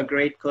is a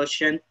great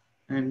question,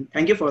 and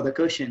thank you for the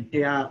question.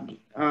 Yeah,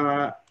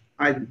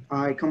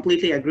 I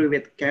completely agree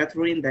with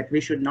Catherine that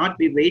we should not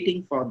be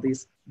waiting for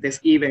this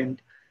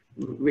event.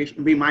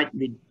 We might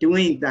be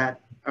doing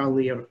that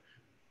earlier.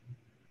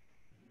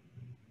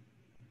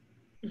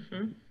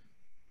 Mm-hmm.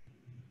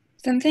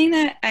 Something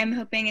that I'm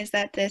hoping is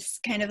that this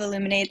kind of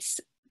illuminates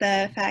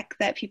the fact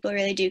that people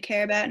really do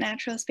care about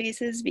natural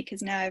spaces,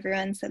 because now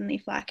everyone's suddenly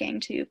flocking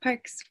to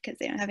parks because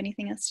they don't have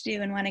anything else to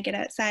do and want to get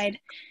outside,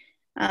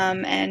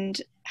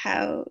 and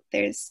how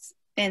there's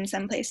in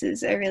some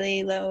places a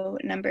really low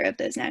number of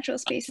those natural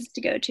spaces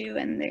to go to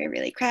and they're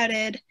really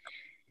crowded,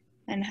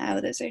 and how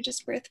those are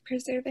just worth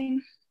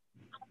preserving.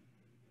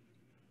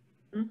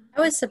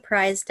 I was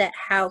surprised at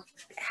how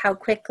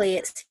quickly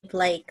it seemed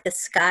like the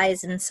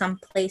skies in some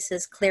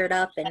places cleared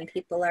up, and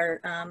people are,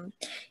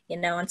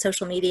 on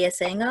social media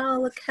saying, "Oh,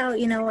 look how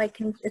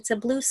it's a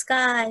blue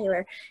sky,"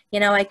 or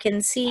I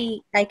can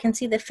see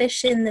the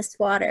fish in this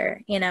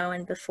water,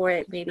 and before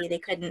it maybe they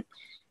couldn't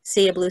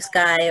see a blue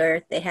sky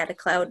or they had a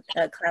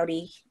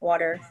cloudy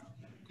water.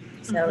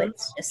 So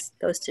it just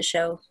goes to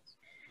show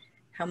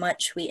how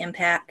much we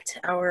impact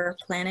our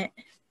planet.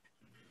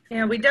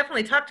 Yeah, we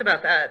definitely talked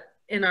about that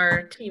in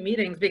our team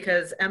meetings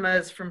because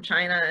Emma's from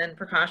China and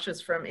Prakash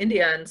is from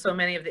India, and so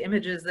many of the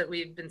images that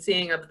we've been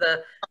seeing of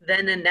the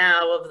then and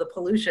now of the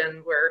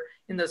pollution were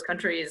in those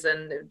countries,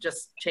 and it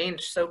just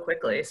changed so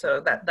quickly.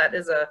 So that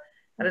is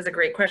a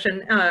great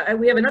question.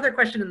 We have another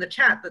question in the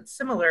chat that's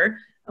similar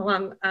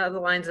along the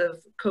lines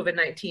of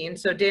COVID-19.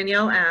 So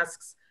Danielle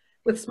asks,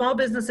 with small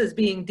businesses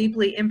being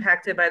deeply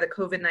impacted by the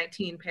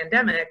COVID-19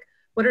 pandemic,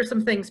 what are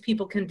some things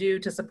people can do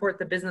to support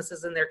the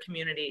businesses in their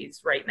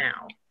communities right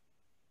now?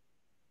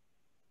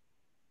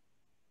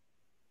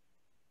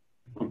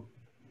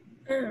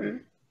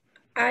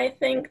 I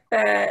think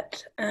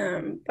that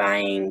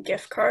buying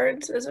gift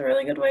cards is a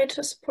really good way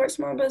to support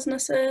small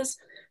businesses.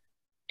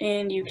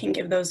 And you can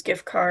give those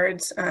gift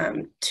cards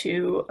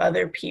to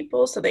other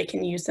people so they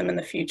can use them in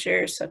the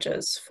future, such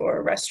as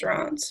for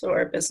restaurants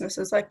or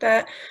businesses like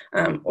that.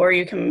 Or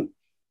you can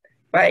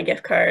buy a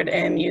gift card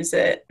and use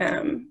it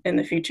in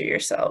the future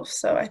yourself.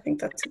 So I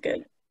think that's a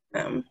good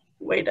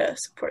way to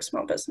support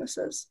small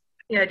businesses.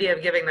 The idea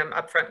of giving them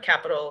upfront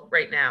capital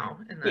right now,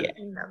 and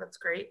then that's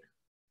great.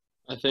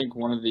 I think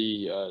one of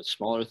the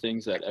smaller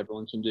things that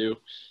everyone can do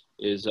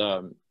is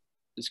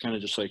kind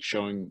of just like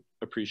showing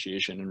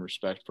appreciation and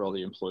respect for all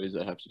the employees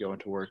that have to go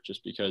into work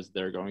just because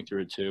they're going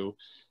through it too.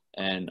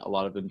 And a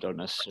lot of them don't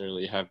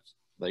necessarily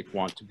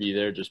want to be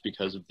there just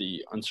because of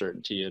the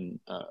uncertainty and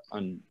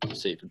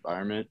unsafe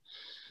environment.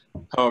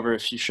 However,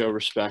 if you show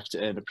respect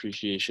and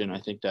appreciation, I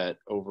think that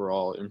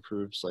overall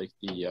improves like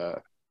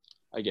the,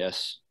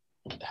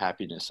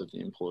 happiness of the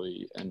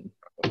employee and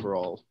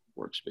overall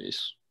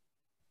workspace.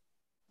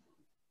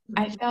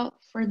 I felt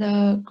for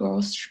the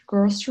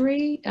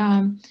grocery,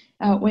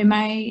 we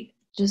might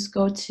just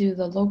go to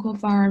the local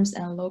farms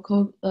and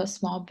local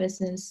small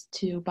business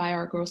to buy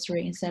our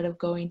grocery instead of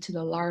going to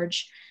the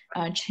large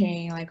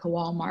chain like a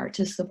Walmart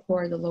to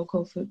support the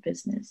local food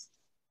business.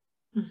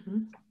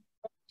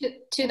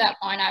 To that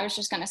point, I was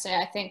just going to say,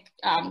 I think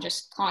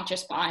just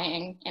conscious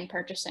buying and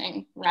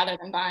purchasing rather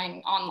than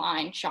buying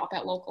online, shop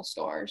at local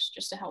stores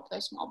just to help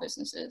those small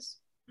businesses.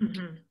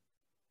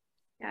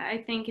 Yeah,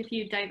 I think if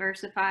you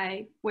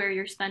diversify where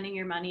you're spending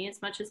your money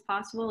as much as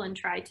possible and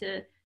try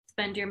to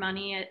spend your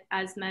money at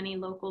as many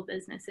local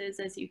businesses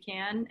as you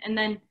can, and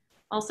then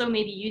also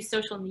maybe use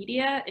social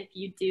media. If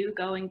you do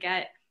go and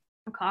get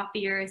a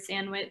coffee or a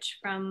sandwich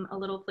from a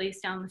little place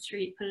down the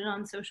street, put it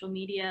on social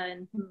media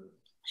and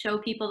show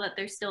people that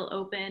they're still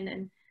open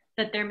and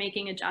that they're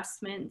making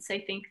adjustments. I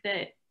think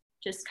that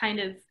just kind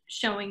of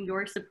showing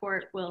your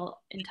support will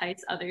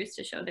entice others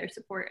to show their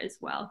support as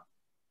well.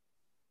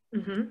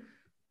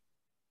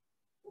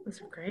 Those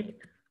are great.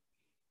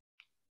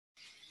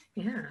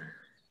 Yeah.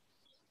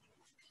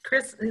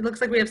 Chris, it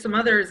looks like we have some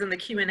others in the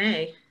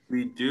Q&A.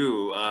 We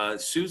do.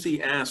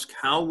 Susie asked,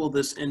 how will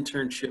this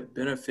internship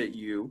benefit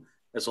you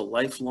as a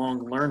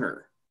lifelong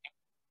learner?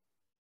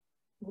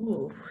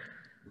 Ooh.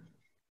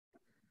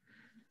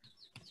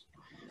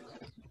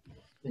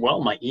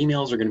 Well, my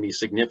emails are going to be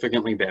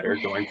significantly better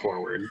going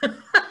forward.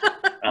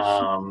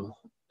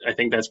 I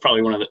think that's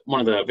probably one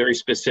of the very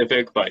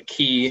specific but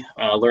key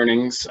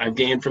learnings I've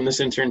gained from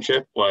this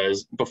internship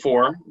was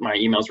before my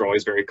emails were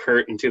always very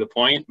curt and to the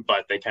point,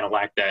 but they kind of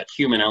lack that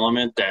human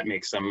element that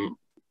makes them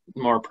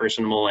more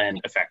personable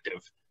and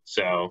effective.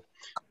 So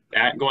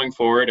that going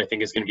forward, I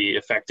think is going to be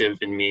effective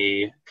in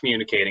me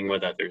communicating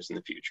with others in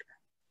the future.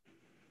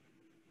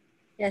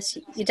 Yes,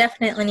 you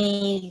definitely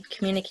need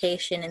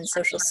communication and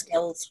social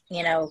skills,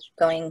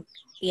 going,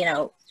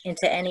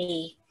 into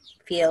any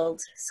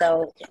field.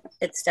 So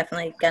it's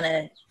definitely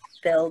gonna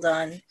build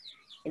on,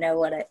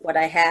 what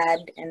I had,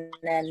 and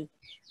then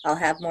I'll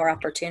have more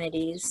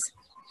opportunities.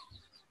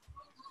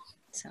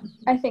 So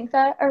I think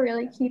that a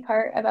really key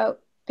part about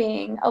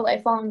being a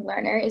lifelong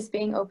learner is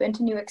being open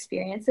to new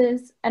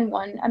experiences. And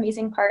one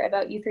amazing part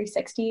about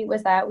U360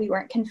 was that we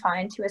weren't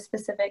confined to a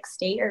specific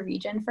state or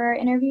region for our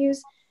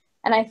interviews.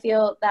 And I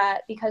feel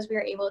that because we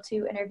were able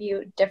to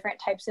interview different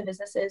types of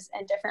businesses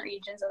in different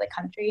regions of the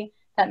country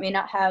that may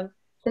not have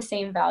the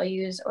same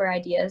values or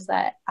ideas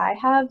that I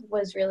have,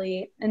 was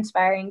really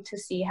inspiring to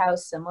see how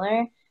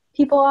similar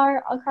people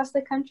are across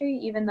the country,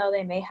 even though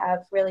they may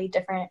have really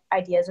different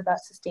ideas about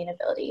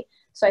sustainability.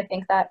 So I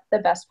think that the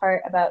best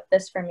part about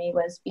this for me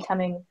was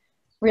becoming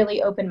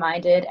really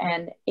open-minded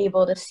and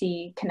able to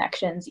see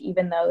connections,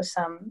 even though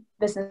some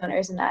business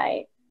owners and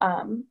I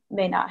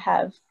may not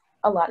have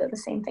a lot of the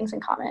same things in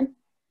common.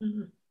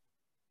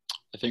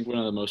 I think one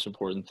of the most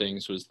important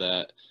things was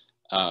that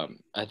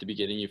at the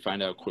beginning you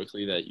find out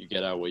quickly that you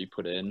get out what you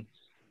put in,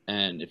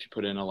 And if you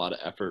put in a lot of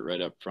effort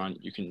right up front,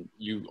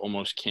 you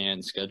almost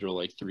can schedule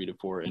like 3 to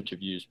 4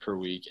 interviews per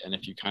week. And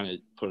if you kind of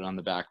put it on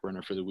the back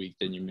burner for the week,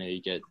 then you may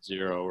get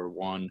 0 or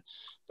 1.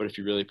 But if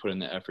you really put in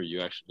the effort,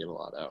 you actually get a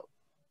lot out.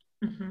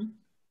 Mm-hmm.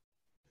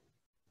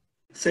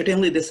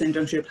 Certainly, this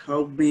internship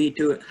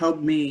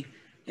helped me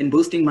in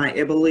boosting my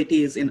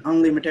abilities in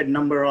unlimited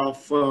number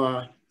of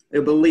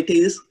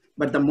abilities.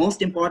 But the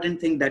most important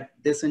thing that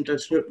this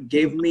internship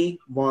gave me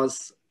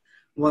was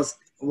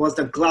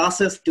the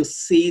glasses to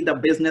see the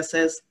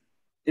businesses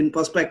in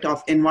perspective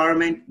of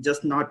environment,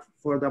 just not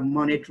for the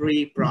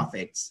monetary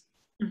profits.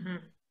 Mm-hmm.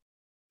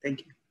 Thank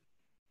you.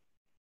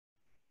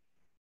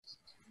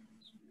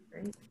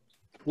 Great.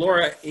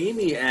 Laura,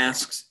 Amy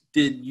asks,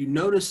 did you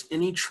notice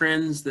any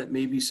trends that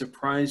maybe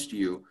surprised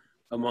you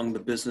among the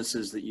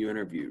businesses that you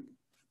interviewed?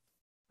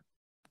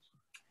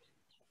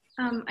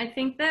 I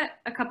think that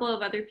a couple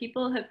of other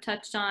people have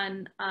touched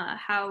on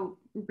how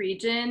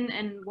region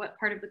and what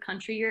part of the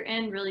country you're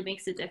in really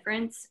makes a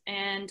difference.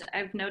 And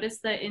I've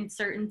noticed that in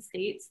certain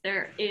states,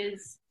 there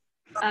is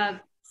a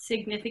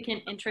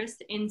significant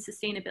interest in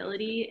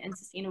sustainability and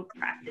sustainable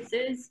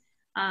practices,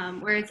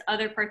 whereas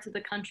other parts of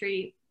the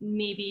country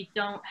maybe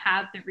don't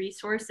have the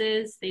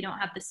resources, they don't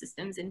have the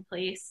systems in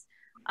place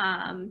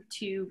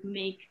to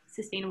make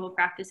sustainable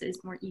practices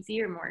more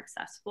easy or more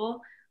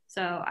accessible.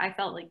 So I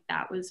felt like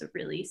that was a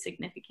really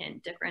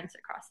significant difference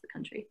across the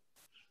country.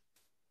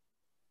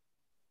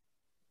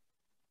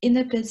 In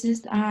the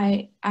business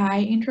I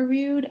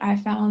interviewed, I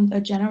found a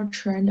general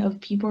trend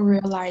of people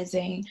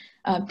realizing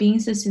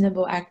being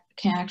sustainable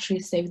can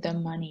actually save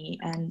them money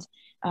and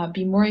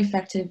be more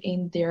effective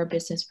in their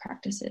business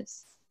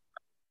practices.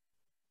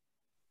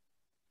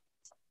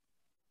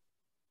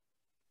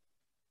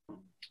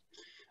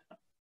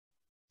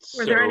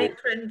 Were there any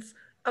trends?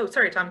 Oh,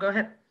 sorry, Tom, go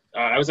ahead.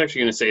 I was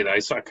actually going to say that I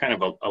saw kind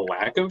of a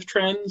lack of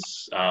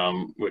trends,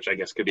 which I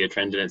guess could be a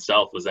trend in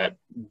itself, was that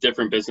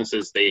different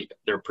businesses,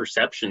 their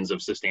perceptions of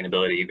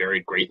sustainability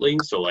varied greatly.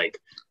 So like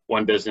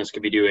one business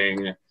could be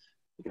doing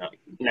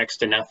next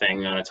to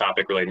nothing on a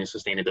topic relating to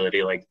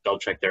sustainability, like they'll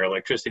check their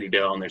electricity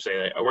bill and they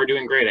say, oh, we're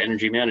doing great at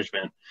energy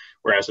management,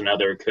 whereas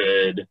another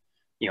could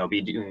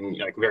be doing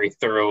like very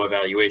thorough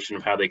evaluation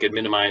of how they could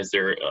minimize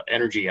their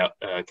energy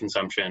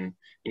consumption,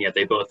 and yet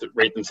they both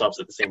rate themselves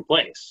at the same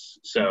place.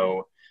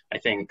 So I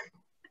think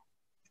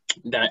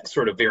that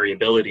sort of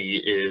variability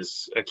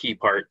is a key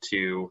part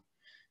to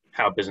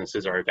how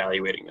businesses are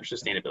evaluating their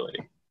sustainability.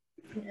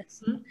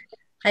 Yes,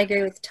 I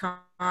agree with Tom.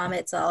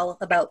 It's all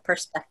about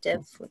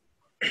perspective.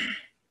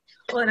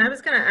 Well, and I was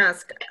going to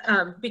ask,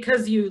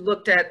 because you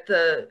looked at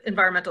the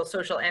environmental,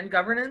 social, and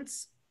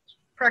governance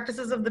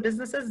practices of the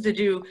businesses, did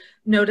you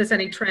notice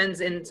any trends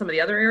in some of the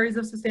other areas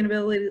of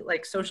sustainability,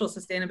 like social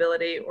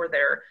sustainability or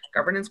their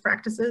governance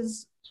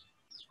practices?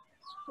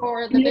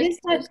 For the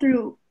businesses,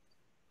 through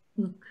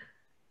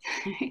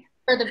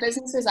for the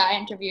businesses I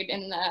interviewed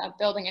in the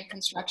building and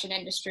construction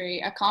industry,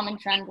 a common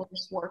trend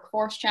was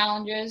workforce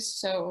challenges.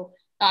 So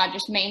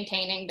just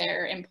maintaining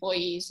their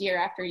employees year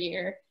after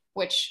year,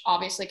 which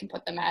obviously can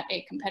put them at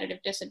a competitive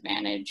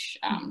disadvantage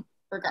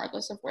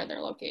regardless of where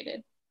they're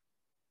located.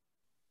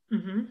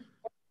 Mm-hmm.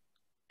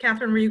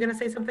 Catherine, were you going to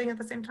say something at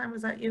the same time?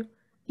 Was that you?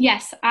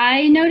 Yes,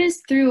 I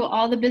noticed through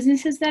all the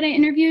businesses that I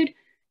interviewed,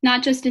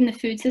 not just in the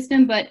food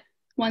system, but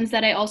ones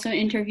that I also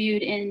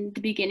interviewed in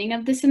the beginning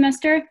of the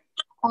semester,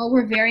 all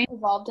were very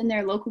involved in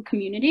their local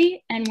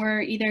community and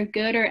were either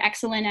good or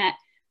excellent at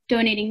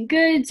donating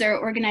goods or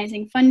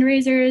organizing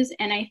fundraisers.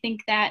 And I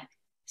think that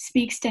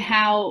speaks to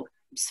how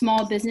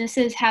small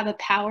businesses have a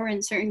power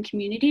in certain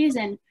communities,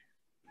 and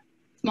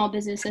small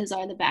businesses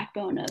are the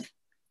backbone of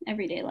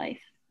everyday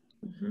life.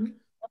 Mm-hmm.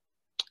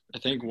 I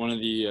think one of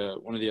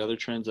the other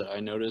trends that I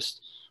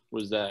noticed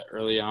was that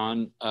early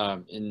on,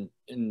 in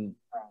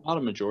not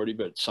a majority,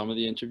 but some of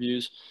the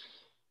interviews,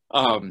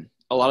 a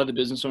lot of the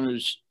business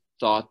owners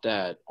thought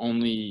that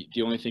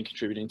the only thing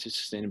contributing to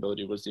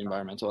sustainability was the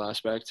environmental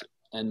aspect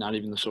and not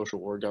even the social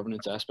or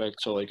governance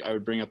aspect. So like I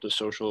would bring up the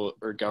social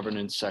or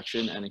governance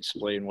section and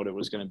explain what it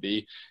was going to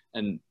be.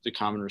 And the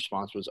common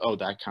response was, oh,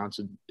 that counts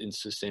in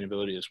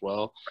sustainability as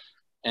well.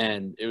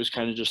 And it was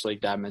kind of just like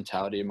that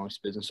mentality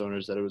amongst business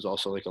owners that it was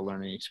also like a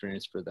learning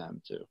experience for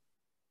them too.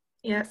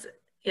 Yes,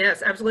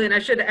 yes, absolutely. And I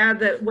should add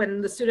that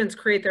when the students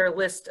create their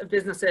list of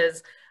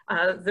businesses,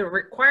 the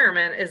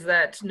requirement is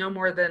that no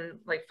more than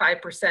like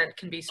 5%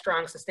 can be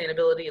strong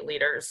sustainability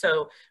leaders.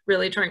 So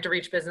really trying to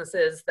reach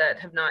businesses that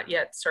have not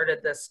yet started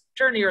this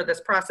journey or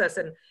this process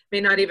and may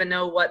not even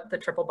know what the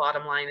triple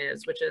bottom line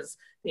is, which is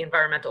the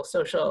environmental,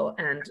 social,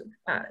 and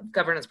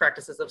governance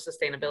practices of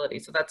sustainability.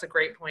 So that's a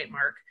great point,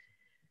 Mark.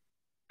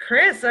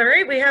 Chris, all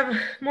right, we have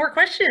more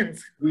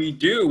questions. We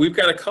do. We've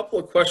got a couple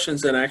of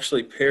questions that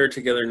actually pair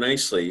together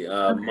nicely.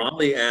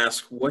 Molly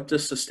asked, what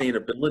does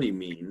sustainability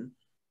mean?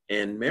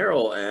 And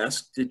Meryl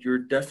asked, did your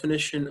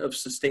definition of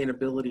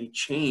sustainability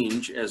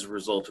change as a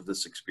result of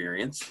this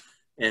experience?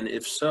 And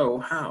if so,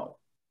 how?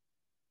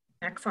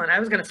 Excellent.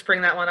 I was going to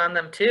spring that one on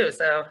them too.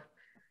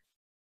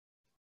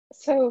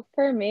 So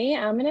for me,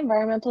 I'm an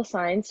environmental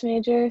science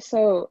major.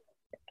 So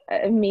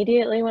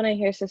Immediately when I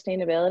hear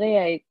sustainability,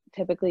 I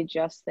typically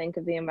just think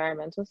of the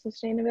environmental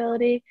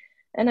sustainability.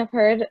 And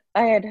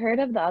I had heard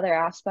of the other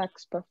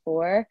aspects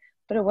before,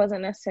 but it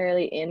wasn't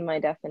necessarily in my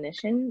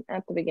definition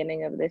at the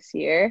beginning of this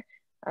year.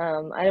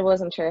 I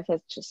wasn't sure if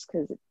it's just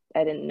because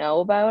I didn't know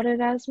about it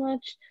as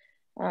much,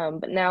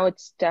 but now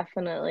it's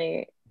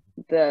definitely,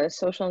 the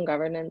social and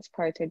governance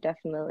parts are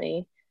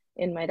definitely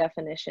in my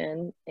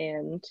definition,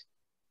 and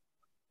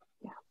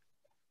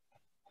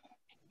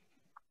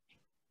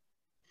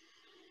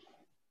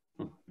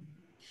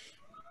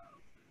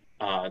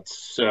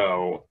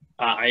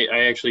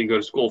I actually go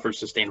to school for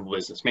sustainable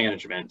business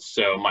management.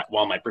 So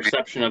while my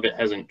perception of it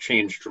hasn't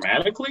changed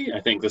dramatically,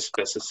 I think the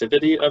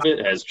specificity of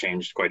it has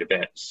changed quite a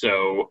bit.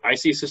 So I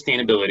see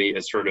sustainability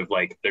as sort of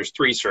like there's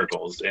three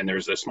circles, and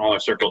there's a smaller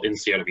circle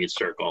inside of each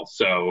circle.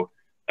 So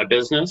a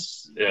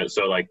business,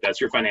 so like that's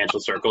your financial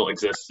circle,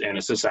 exists in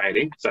a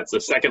society. So that's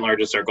the second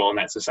largest circle, and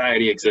that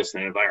society exists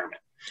in an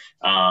environment.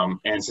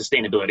 And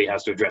sustainability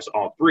has to address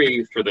all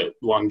three for the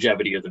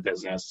longevity of the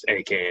business,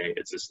 aka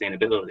its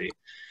sustainability.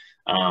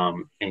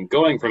 And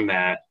going from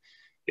that,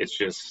 it's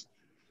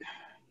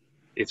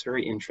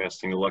very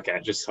interesting to look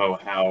at just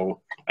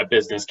how a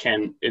business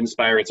can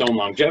inspire its own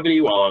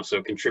longevity while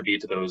also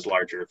contribute to those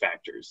larger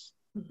factors.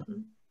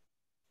 Mm-hmm.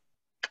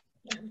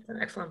 Yeah, that's an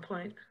excellent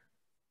point.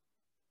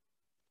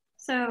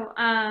 So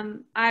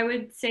I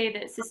would say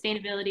that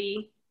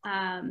sustainability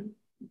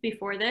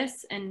before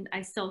this, and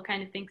I still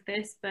kind of think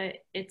this,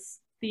 but it's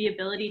the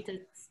ability to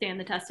stand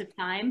the test of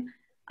time.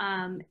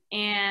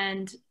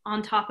 And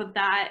on top of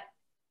that,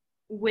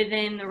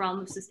 within the realm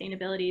of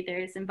sustainability,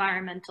 there's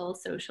environmental,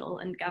 social,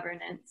 and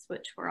governance,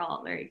 which we're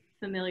all very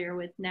familiar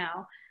with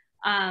now.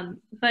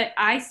 But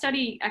I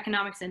study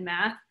economics and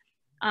math,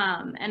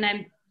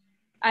 and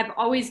I've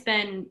always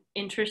been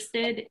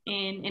interested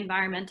in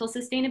environmental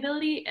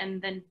sustainability,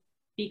 and then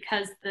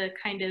because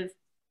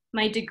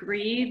my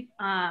degree,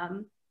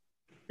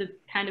 the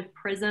kind of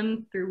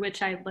prism through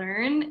which I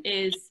learn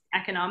is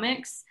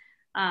economics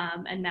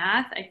and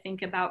math, I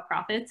think about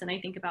profits and I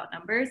think about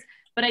numbers,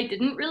 but I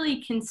didn't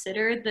really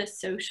consider the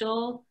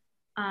social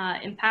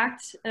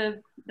impact of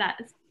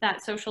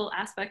that social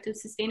aspect of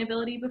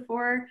sustainability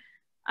before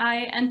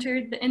I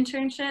entered the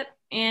internship.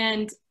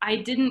 And I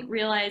didn't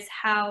realize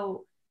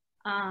how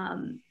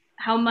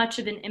much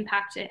of an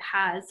impact it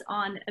has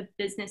on a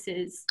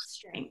business's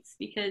strengths,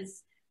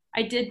 because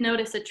I did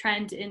notice a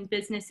trend in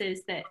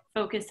businesses that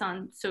focus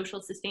on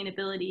social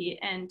sustainability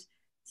and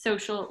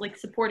social, like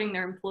supporting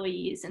their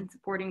employees and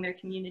supporting their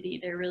community.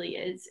 There really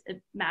is a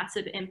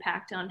massive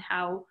impact on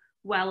how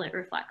well it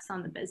reflects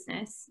on the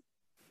business.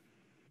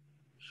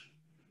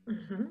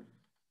 Mm-hmm.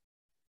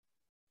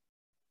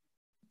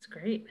 That's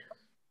great.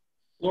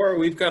 Laura,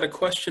 we've got a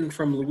question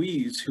from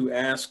Louise who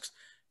asks,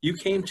 you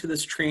came to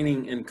this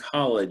training in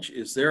college.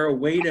 Is there a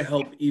way to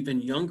help even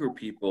younger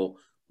people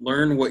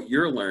learn what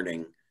you're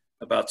learning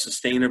about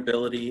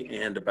sustainability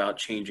and about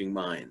changing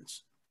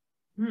minds?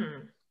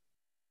 Oh,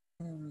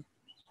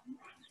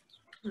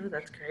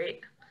 that's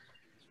great.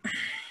 I'd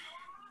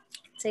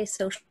say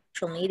social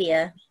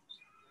media,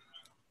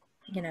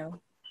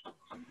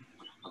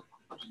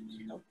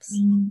 helps.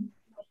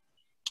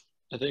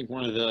 I think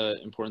one of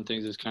the important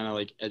things is kind of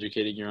like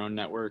educating your own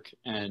network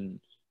and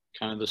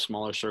kind of the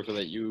smaller circle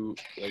that you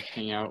like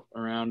hang out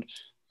around.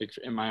 Like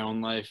in my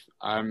own life,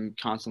 I'm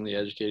constantly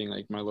educating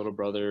like my little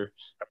brother,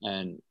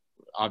 and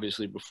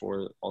obviously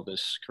before all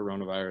this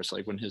coronavirus,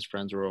 like when his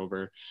friends were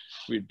over,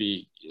 they'd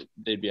be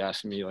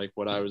asking me like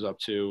what I was up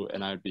to,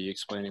 and I'd be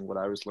explaining what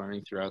I was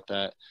learning throughout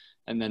that,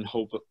 and then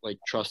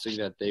trusting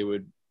that they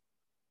would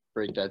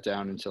break that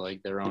down into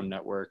like their own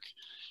network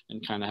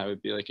and kind of have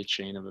it be like a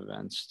chain of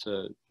events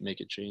to make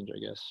a change, I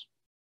guess.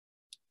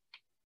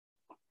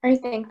 I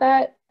think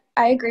that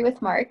I agree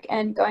with Mark,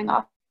 and going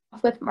off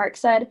what Mark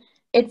said,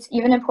 it's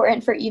even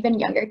important for even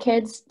younger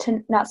kids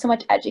to not so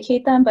much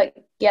educate them, but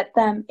get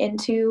them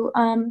into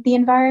the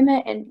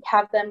environment and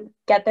have them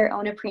get their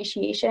own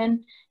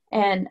appreciation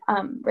and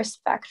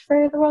respect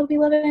for the world we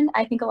live in.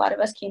 I think a lot of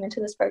us came into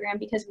this program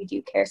because we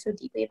do care so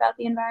deeply about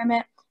the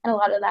environment, and a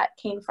lot of that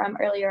came from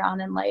earlier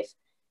on in life,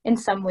 in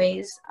some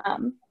ways,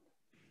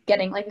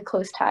 getting like a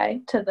close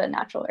tie to the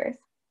natural earth.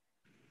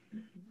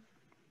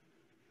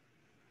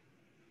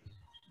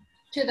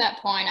 To that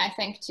point, I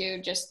think too,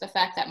 just the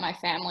fact that my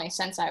family,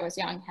 since I was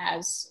young,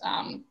 has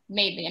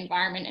made the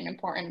environment an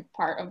important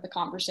part of the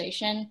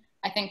conversation.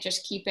 I think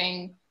just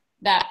keeping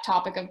that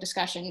topic of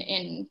discussion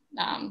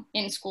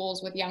in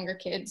schools with younger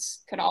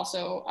kids could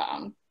also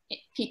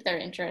pique their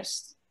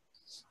interest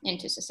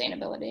into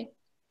sustainability.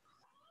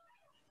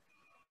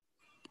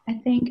 I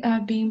think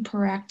being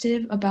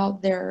proactive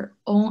about their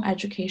own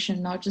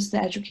education, not just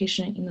the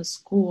education in the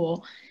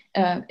school,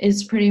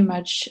 is pretty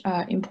much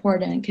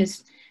important,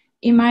 because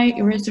in my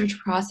research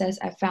process,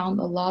 I found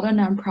a lot of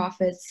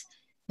nonprofits,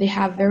 they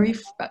have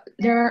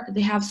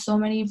so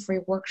many free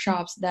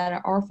workshops that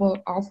are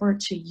offered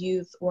to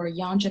youth or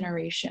young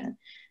generation.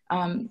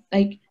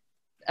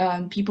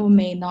 People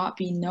may not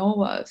be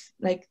know of.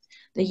 Like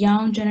the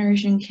young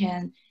generation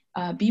can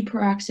be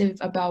proactive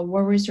about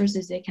what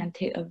resources they can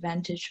take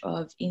advantage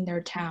of in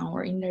their town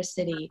or in their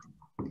city,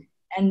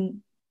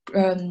 and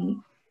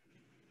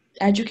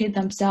educate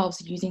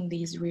themselves using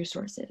these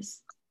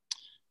resources.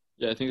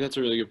 Yeah, I think that's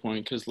a really good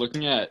point, because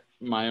looking at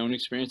my own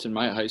experience in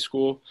my high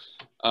school,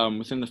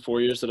 within the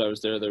 4 years that I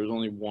was there was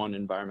only one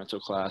environmental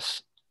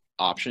class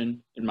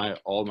option in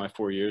all of my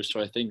 4 years.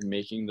 So I think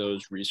making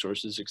those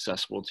resources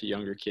accessible to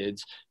younger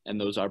kids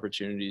and those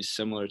opportunities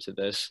similar to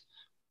this,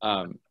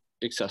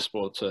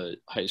 accessible to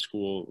high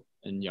school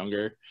and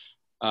younger,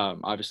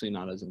 obviously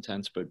not as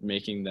intense, but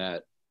making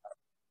that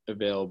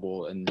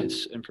available and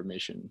this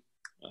information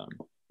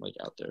like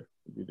out there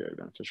would be very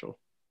beneficial.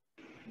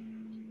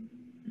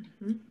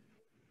 Mm-hmm.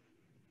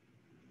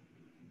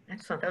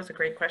 Excellent. That was a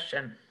great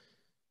question.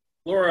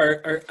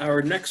 Laura,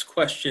 our next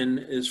question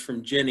is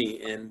from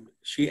Jenny, and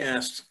she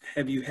asks,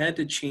 have you had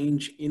to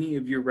change any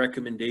of your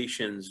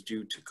recommendations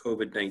due to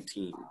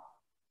COVID-19?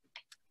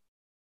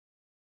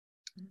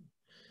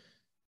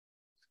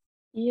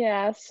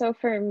 Yeah, so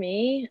for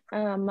me,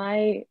 a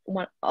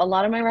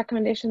lot of my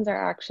recommendations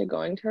are actually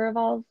going to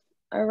revolve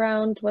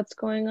around what's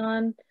going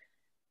on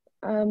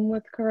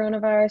with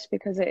coronavirus,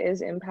 because it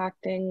is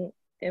impacting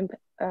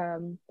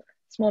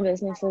small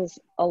businesses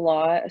a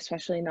lot,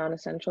 especially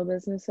non-essential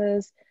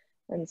businesses.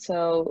 And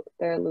so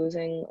they're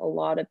losing a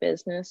lot of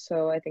business.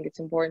 So I think it's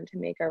important to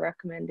make our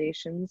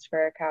recommendations for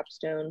our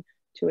capstone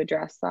to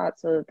address that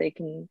so that they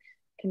can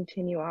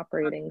continue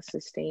operating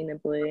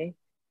sustainably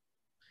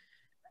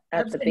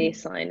at the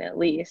baseline at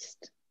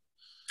least.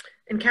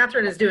 And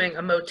Catherine is doing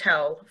a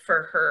motel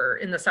for her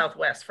in the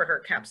Southwest for her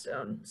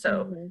capstone.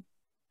 So,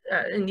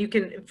 and you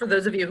can, for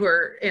those of you who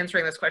are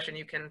answering this question,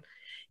 you can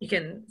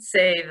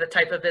say the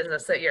type of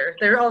business that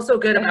they're also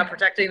good about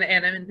protecting the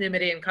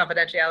anonymity and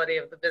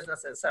confidentiality of the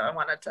businesses. So I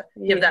wanted to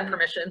give that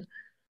permission.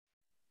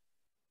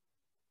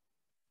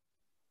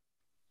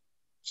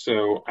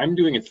 So I'm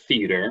doing a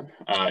theater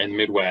in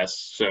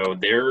Midwest, so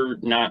they're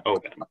not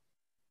open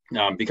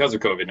because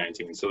of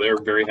COVID-19. So they're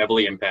very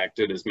heavily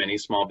impacted, as many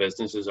small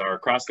businesses are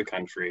across the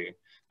country.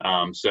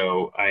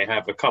 So I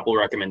have a couple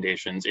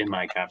recommendations in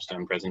my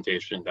capstone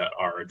presentation that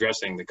are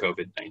addressing the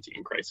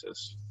COVID-19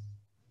 crisis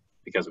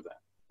because of that.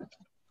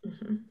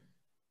 Mm-hmm.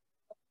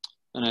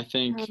 And I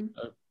think,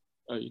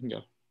 oh, you can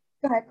go.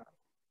 Go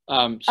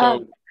ahead.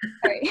 Sorry.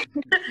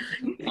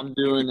 I'm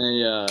doing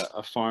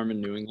a farm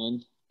in New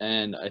England,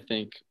 and I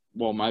think,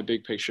 well, my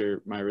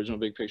original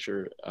big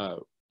picture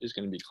is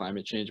going to be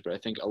climate change, but I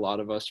think a lot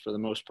of us, for the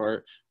most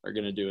part, are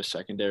going to do a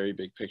secondary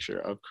big picture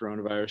of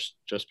coronavirus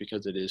just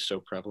because it is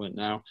so prevalent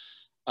now.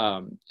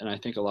 And I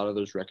think a lot of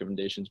those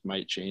recommendations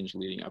might change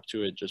leading up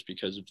to it just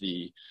because of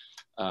the,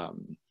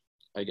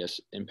 I guess,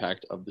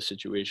 impact of the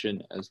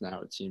situation, as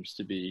now it seems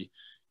to be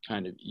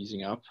kind of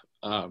easing up,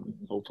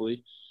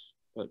 hopefully.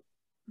 But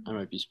I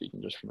might be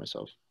speaking just for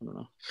myself. I don't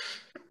know.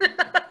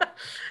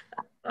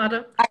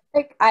 Autumn?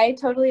 I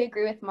totally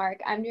agree with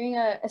Mark. I'm doing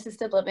an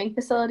assisted living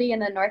facility in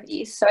the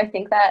Northeast, so I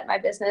think that my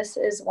business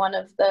is one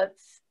of the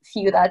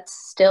few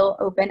that's still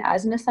open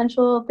as an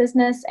essential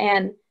business,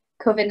 and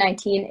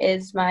COVID-19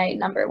 is my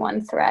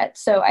 #1 threat.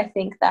 So I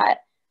think that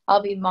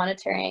I'll be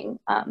monitoring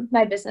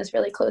my business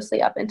really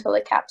closely up until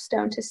the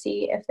capstone to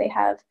see if they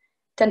have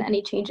done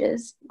any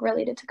changes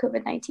related to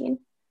COVID-19.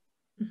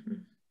 Mm-hmm.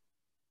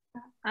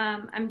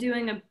 I'm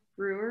doing a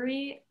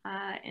brewery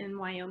in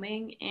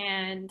Wyoming,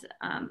 and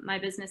my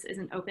business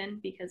isn't open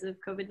because of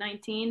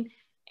COVID-19.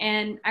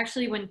 And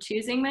actually, when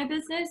choosing my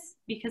business,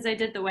 because I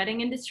did the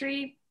wedding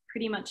industry,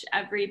 pretty much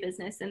every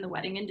business in the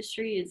wedding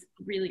industry is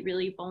really,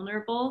 really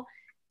vulnerable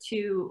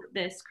to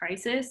this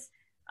crisis.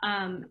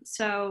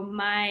 So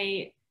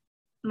my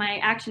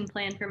action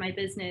plan for my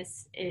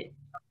business, it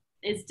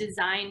is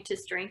designed to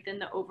strengthen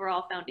the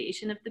overall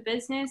foundation of the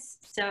business.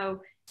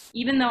 So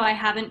even though I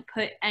haven't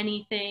put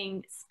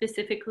anything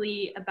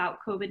specifically about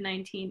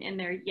COVID-19 in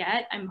there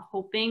yet, I'm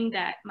hoping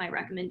that my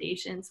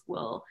recommendations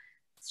will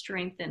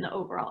strengthen the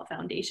overall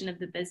foundation of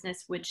the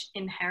business, which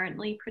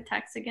inherently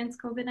protects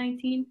against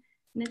COVID-19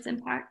 and its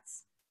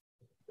impacts.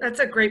 That's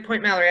a great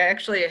point, Mallory. I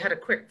actually had a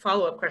quick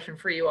follow-up question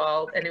for you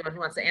all. Anyone who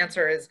wants to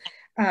answer is,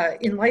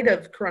 in light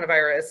of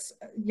coronavirus,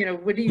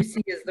 what do you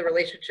see as the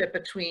relationship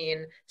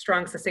between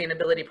strong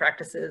sustainability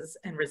practices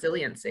and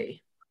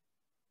resiliency?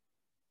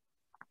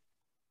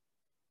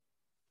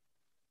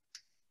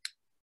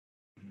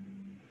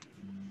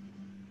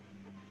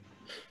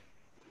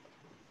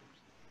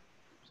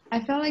 I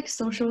feel like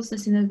social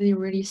sustainability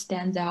really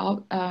stands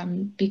out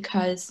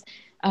because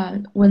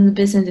when the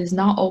business is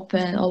not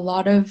open, a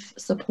lot of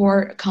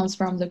support comes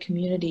from the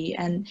community.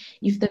 And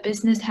if the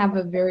business have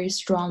a very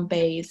strong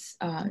base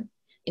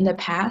in the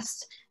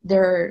past,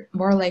 they're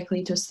more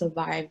likely to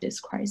survive this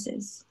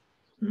crisis.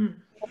 Mm.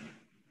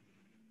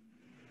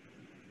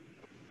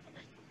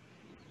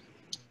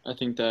 I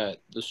think that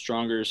the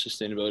stronger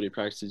sustainability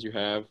practices you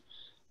have,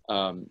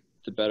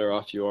 the better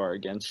off you are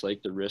against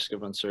like the risk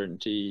of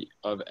uncertainty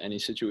of any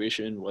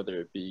situation, whether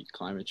it be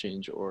climate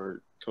change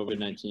or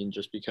COVID-19,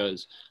 just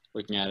because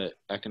looking at it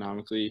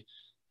economically,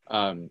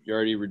 you're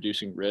already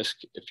reducing risk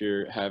if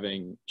you're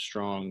having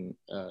strong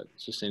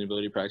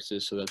sustainability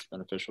practices. So that's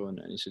beneficial in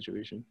any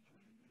situation.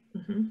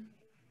 Mm-hmm.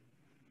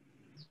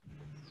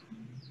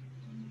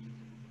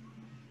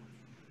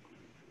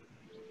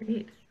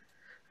 Great.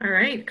 All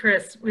right,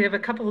 Chris, we have a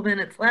couple of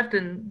minutes left,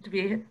 and do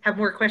we have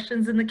more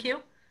questions in the queue?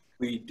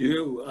 We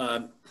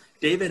do.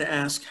 David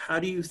asked, how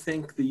do you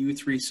think the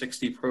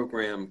U360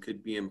 program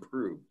could be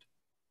improved?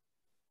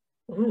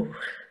 Ooh.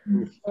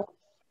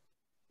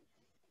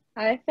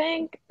 I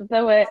think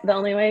the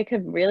only way it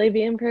could really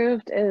be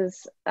improved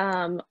is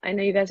I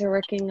know you guys are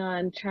working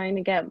on trying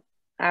to get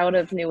out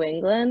of New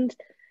England,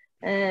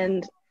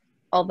 and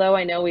although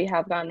I know we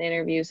have gotten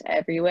interviews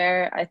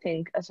everywhere, I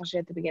think especially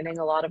at the beginning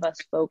a lot of us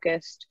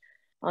focused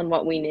on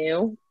what we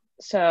knew.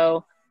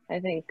 So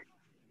I think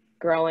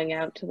growing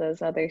out to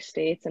those other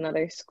states and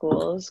other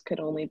schools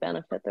could only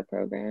benefit the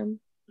program.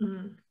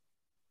 Mm.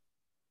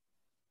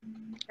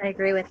 I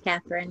agree with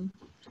Catherine.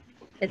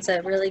 It's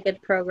a really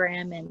good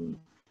program, and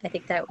I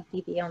think that would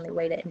be the only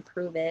way to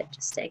improve it,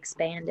 just to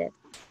expand it.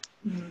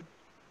 Mm.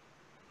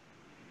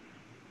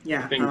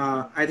 Yeah,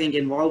 I think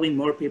involving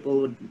more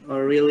people would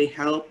really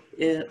help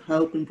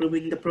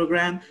improving the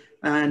program,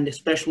 and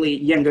especially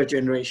younger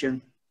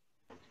generation.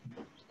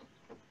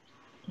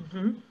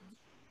 Mm-hmm.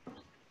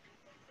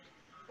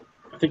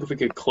 I think if we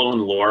could clone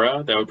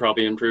Laura, that would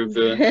probably improve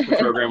the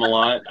program a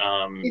lot.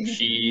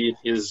 She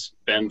has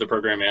been the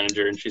program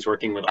manager, and she's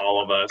working with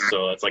all of us,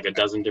 so it's like a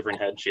dozen different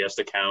heads she has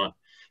to count.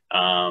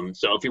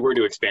 So if we were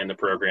to expand the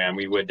program,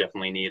 we would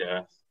definitely need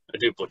a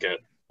duplicate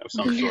of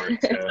some sort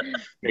to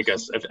make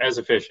us as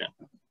efficient.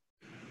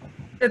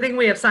 I think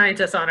we have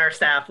scientists on our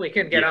staff. We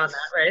can get on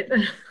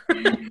that,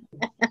 right?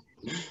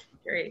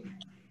 Great.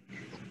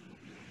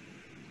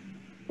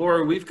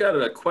 Laura, we've got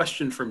a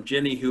question from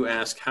Jenny who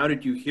asked, how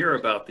did you hear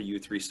about the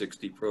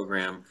U360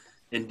 program,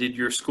 and did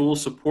your school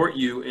support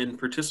you in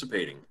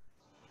participating?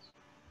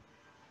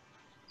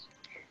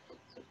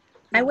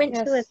 I went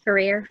to a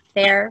career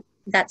fair.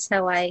 That's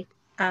how I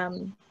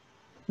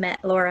met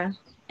Laura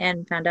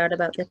and found out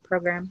about this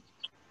program.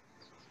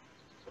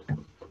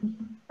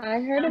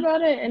 I heard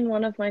about it in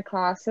one of my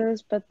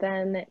classes, but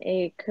then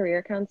a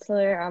career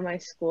counselor at my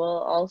school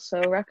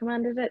also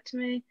recommended it to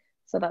me.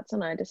 So that's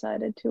when I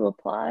decided to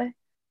apply.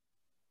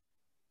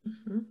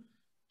 Mm-hmm.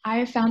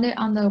 I found it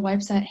on the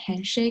website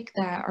Handshake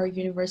that our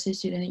university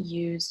students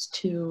use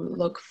to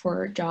look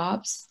for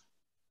jobs.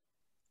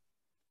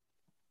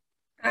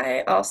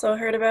 I also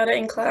heard about it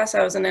in class.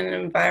 I was in an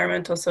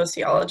environmental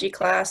sociology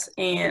class,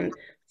 and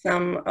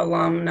some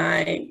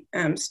alumni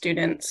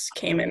students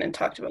came in and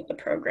talked about the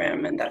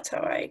program, and that's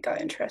how I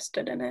got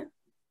interested in it.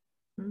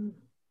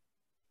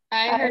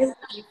 I heard of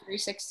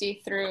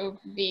U360 through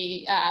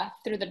the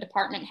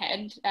department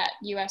head at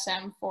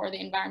USM for the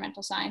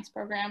environmental science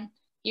program.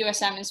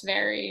 USM is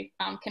very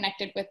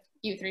connected with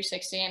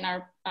U360 and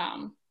are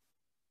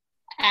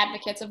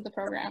advocates of the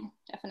program,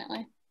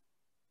 definitely.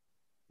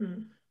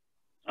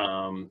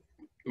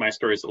 My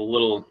story is a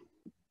little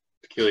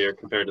peculiar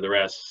compared to the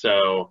rest.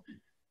 So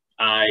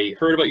I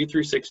heard about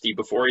U360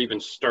 before I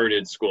even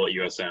started school at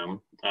USM.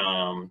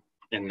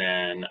 And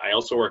then I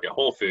also work at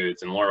Whole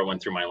Foods, and Laura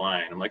went through my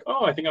line. I'm like,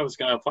 oh, I think I was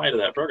going to apply to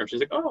that program. She's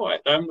like, oh,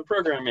 I'm the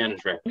program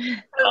manager.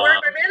 Wearing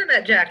my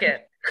Manomet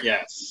jacket.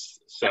 Yes.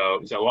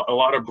 So a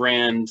lot of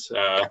brand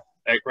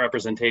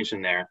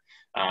representation there.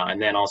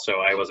 And then also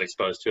I was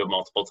exposed to it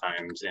multiple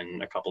times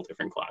in a couple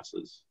different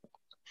classes.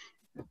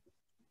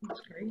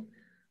 That's great.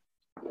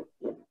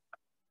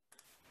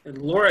 And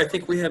Laura, I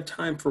think we have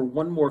time for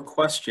one more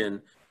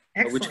question,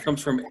 which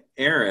comes from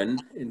Aaron,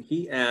 and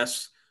he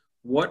asks,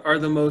 what are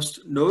the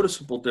most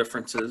noticeable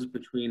differences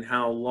between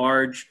how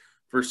large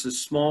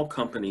versus small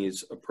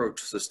companies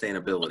approach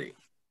sustainability?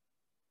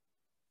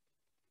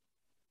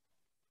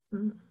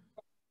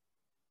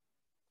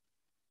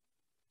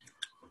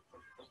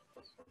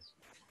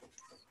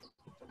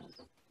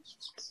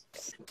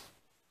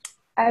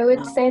 I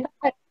would say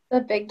that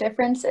the big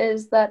difference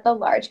is that the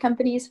large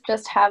companies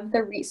just have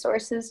the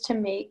resources to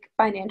make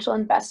financial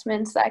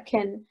investments that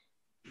can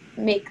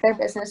make their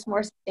business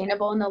more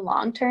sustainable in the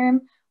long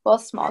term, while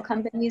small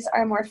companies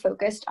are more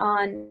focused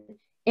on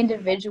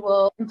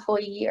individual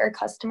employee or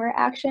customer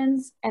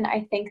actions. And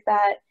I think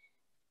that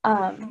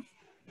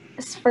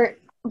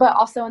but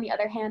also on the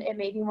other hand, it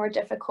may be more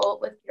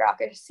difficult with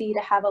bureaucracy to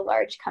have a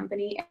large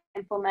company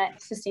implement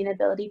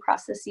sustainability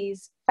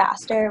processes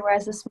faster,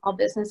 whereas a small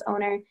business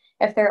owner,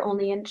 if they're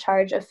only in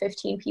charge of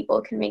 15 people,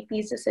 can make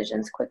these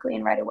decisions quickly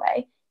and right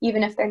away,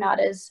 even if they're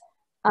not as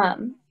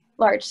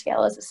large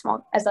scale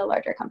as a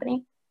larger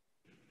company.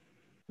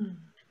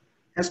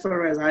 As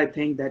far as I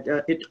think that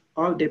it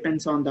all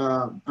depends on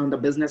the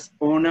business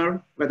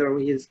owner, whether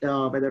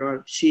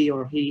she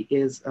or he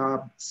is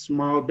a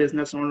small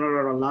business owner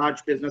or a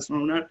large business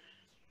owner.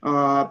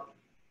 I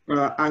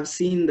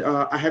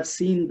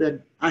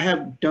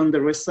have done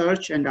the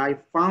research, and I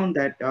found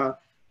that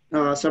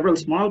several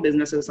small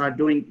businesses are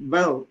doing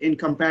well in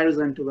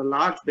comparison to the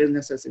large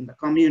businesses in the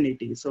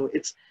community. So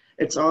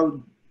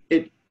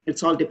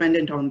it's all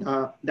dependent on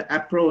the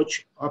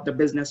approach of the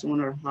business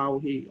owner, how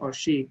he or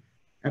she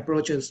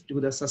approaches to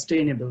the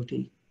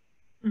sustainability.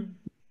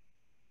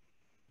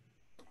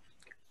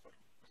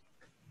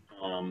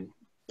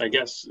 I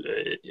guess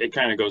it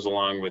kind of goes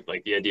along with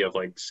like the idea of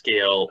like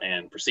scale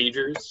and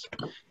procedures.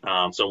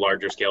 So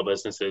larger scale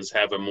businesses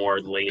have a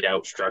more laid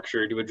out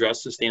structure to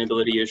address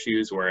sustainability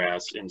issues,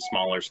 whereas in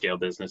smaller scale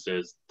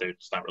businesses,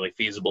 it's not really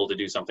feasible to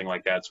do something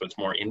like that. So it's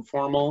more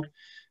informal.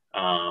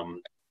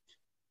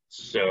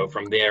 So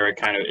from there,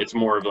 it's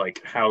more of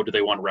like, how do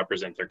they want to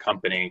represent their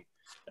company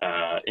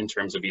in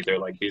terms of either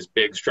like these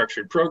big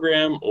structured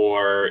program,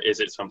 or is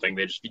it something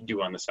they just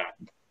do on the side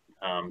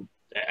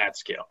at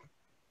scale?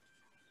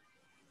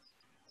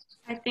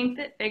 I think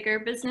that bigger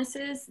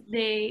businesses,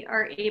 they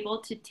are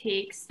able to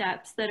take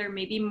steps that are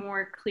maybe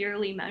more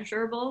clearly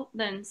measurable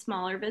than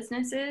smaller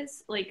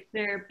businesses. Like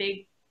they're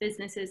big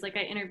businesses, like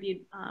I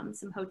interviewed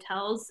some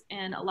hotels,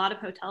 and a lot of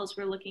hotels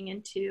were looking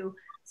into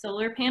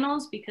solar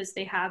panels because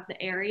they have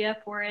the area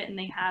for it and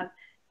they have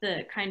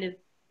the kind of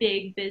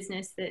big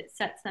business that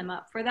sets them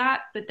up for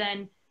that. But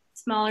then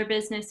smaller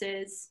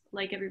businesses,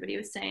 like everybody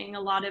was saying, a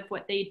lot of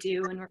what they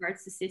do in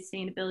regards to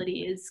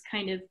sustainability is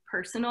kind of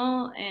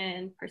personal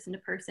and person to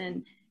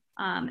person.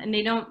 And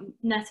they don't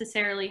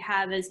necessarily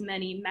have as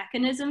many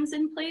mechanisms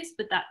in place,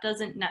 but that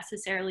doesn't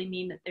necessarily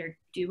mean that they're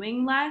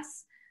doing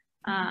less.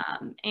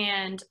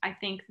 And I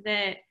think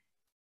that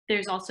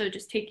there's also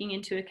just taking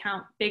into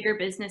account bigger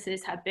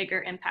businesses have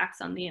bigger impacts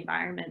on the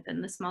environment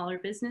than the smaller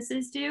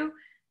businesses do.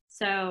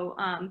 So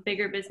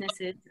bigger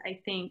businesses, I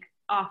think,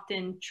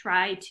 often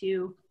try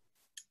to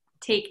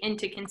take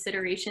into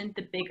consideration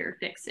the bigger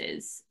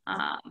fixes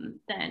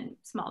than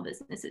small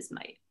businesses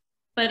might.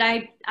 But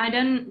I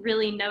didn't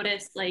really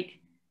notice like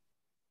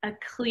a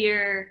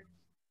clear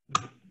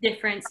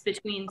difference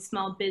between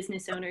small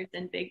business owners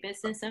and big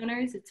business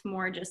owners. It's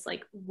more just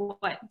like,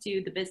 what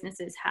do the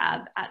businesses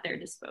have at their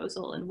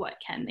disposal and what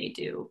can they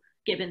do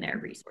given their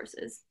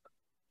resources?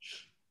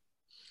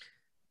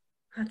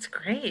 That's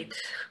great.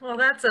 Well,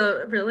 that's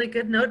a really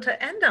good note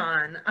to end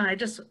on. I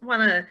just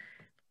want to,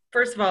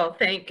 first of all,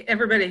 thank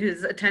everybody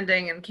who's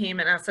attending and came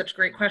and asked such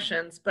great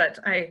questions, but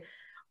I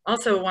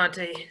also want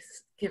to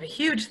give a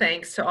huge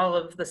thanks to all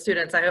of the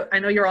students. I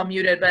know you're all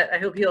muted, but I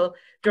hope you'll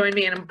join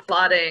me in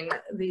applauding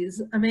these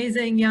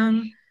amazing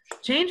young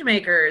change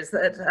makers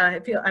that I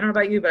don't know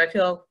about you, but I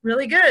feel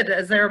really good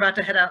as they're about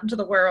to head out into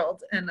the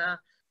world and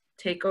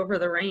take over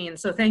the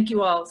reins. So thank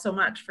you all so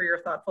much for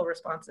your thoughtful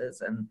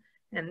responses and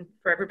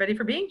for everybody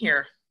for being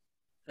here.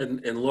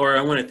 And Laura,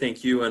 I want to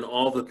thank you and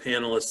all the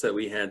panelists that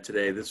we had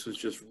today. This was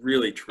just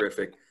really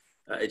terrific.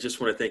 I just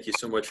want to thank you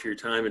so much for your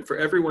time. And for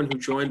everyone who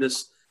joined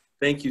us,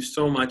 thank you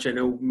so much. I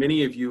know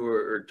many of you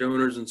are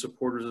donors and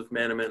supporters of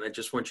Manomet, and I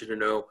just want you to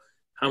know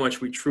how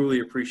much we truly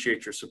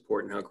appreciate your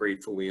support and how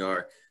grateful we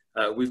are.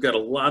 We've got a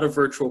lot of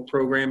virtual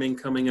programming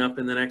coming up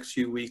in the next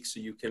few weeks, so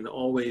you can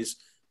always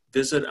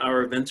visit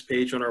our events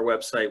page on our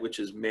website, which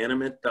is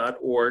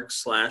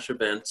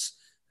manomet.org/events.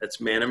 That's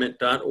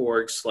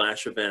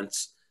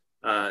manomet.org/events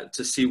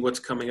to see what's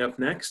coming up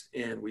next.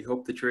 And we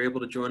hope that you're able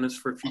to join us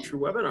for a future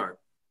webinar.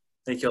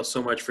 Thank you all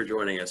so much for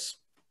joining us.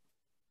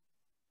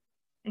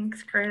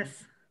 Thanks,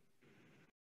 Chris.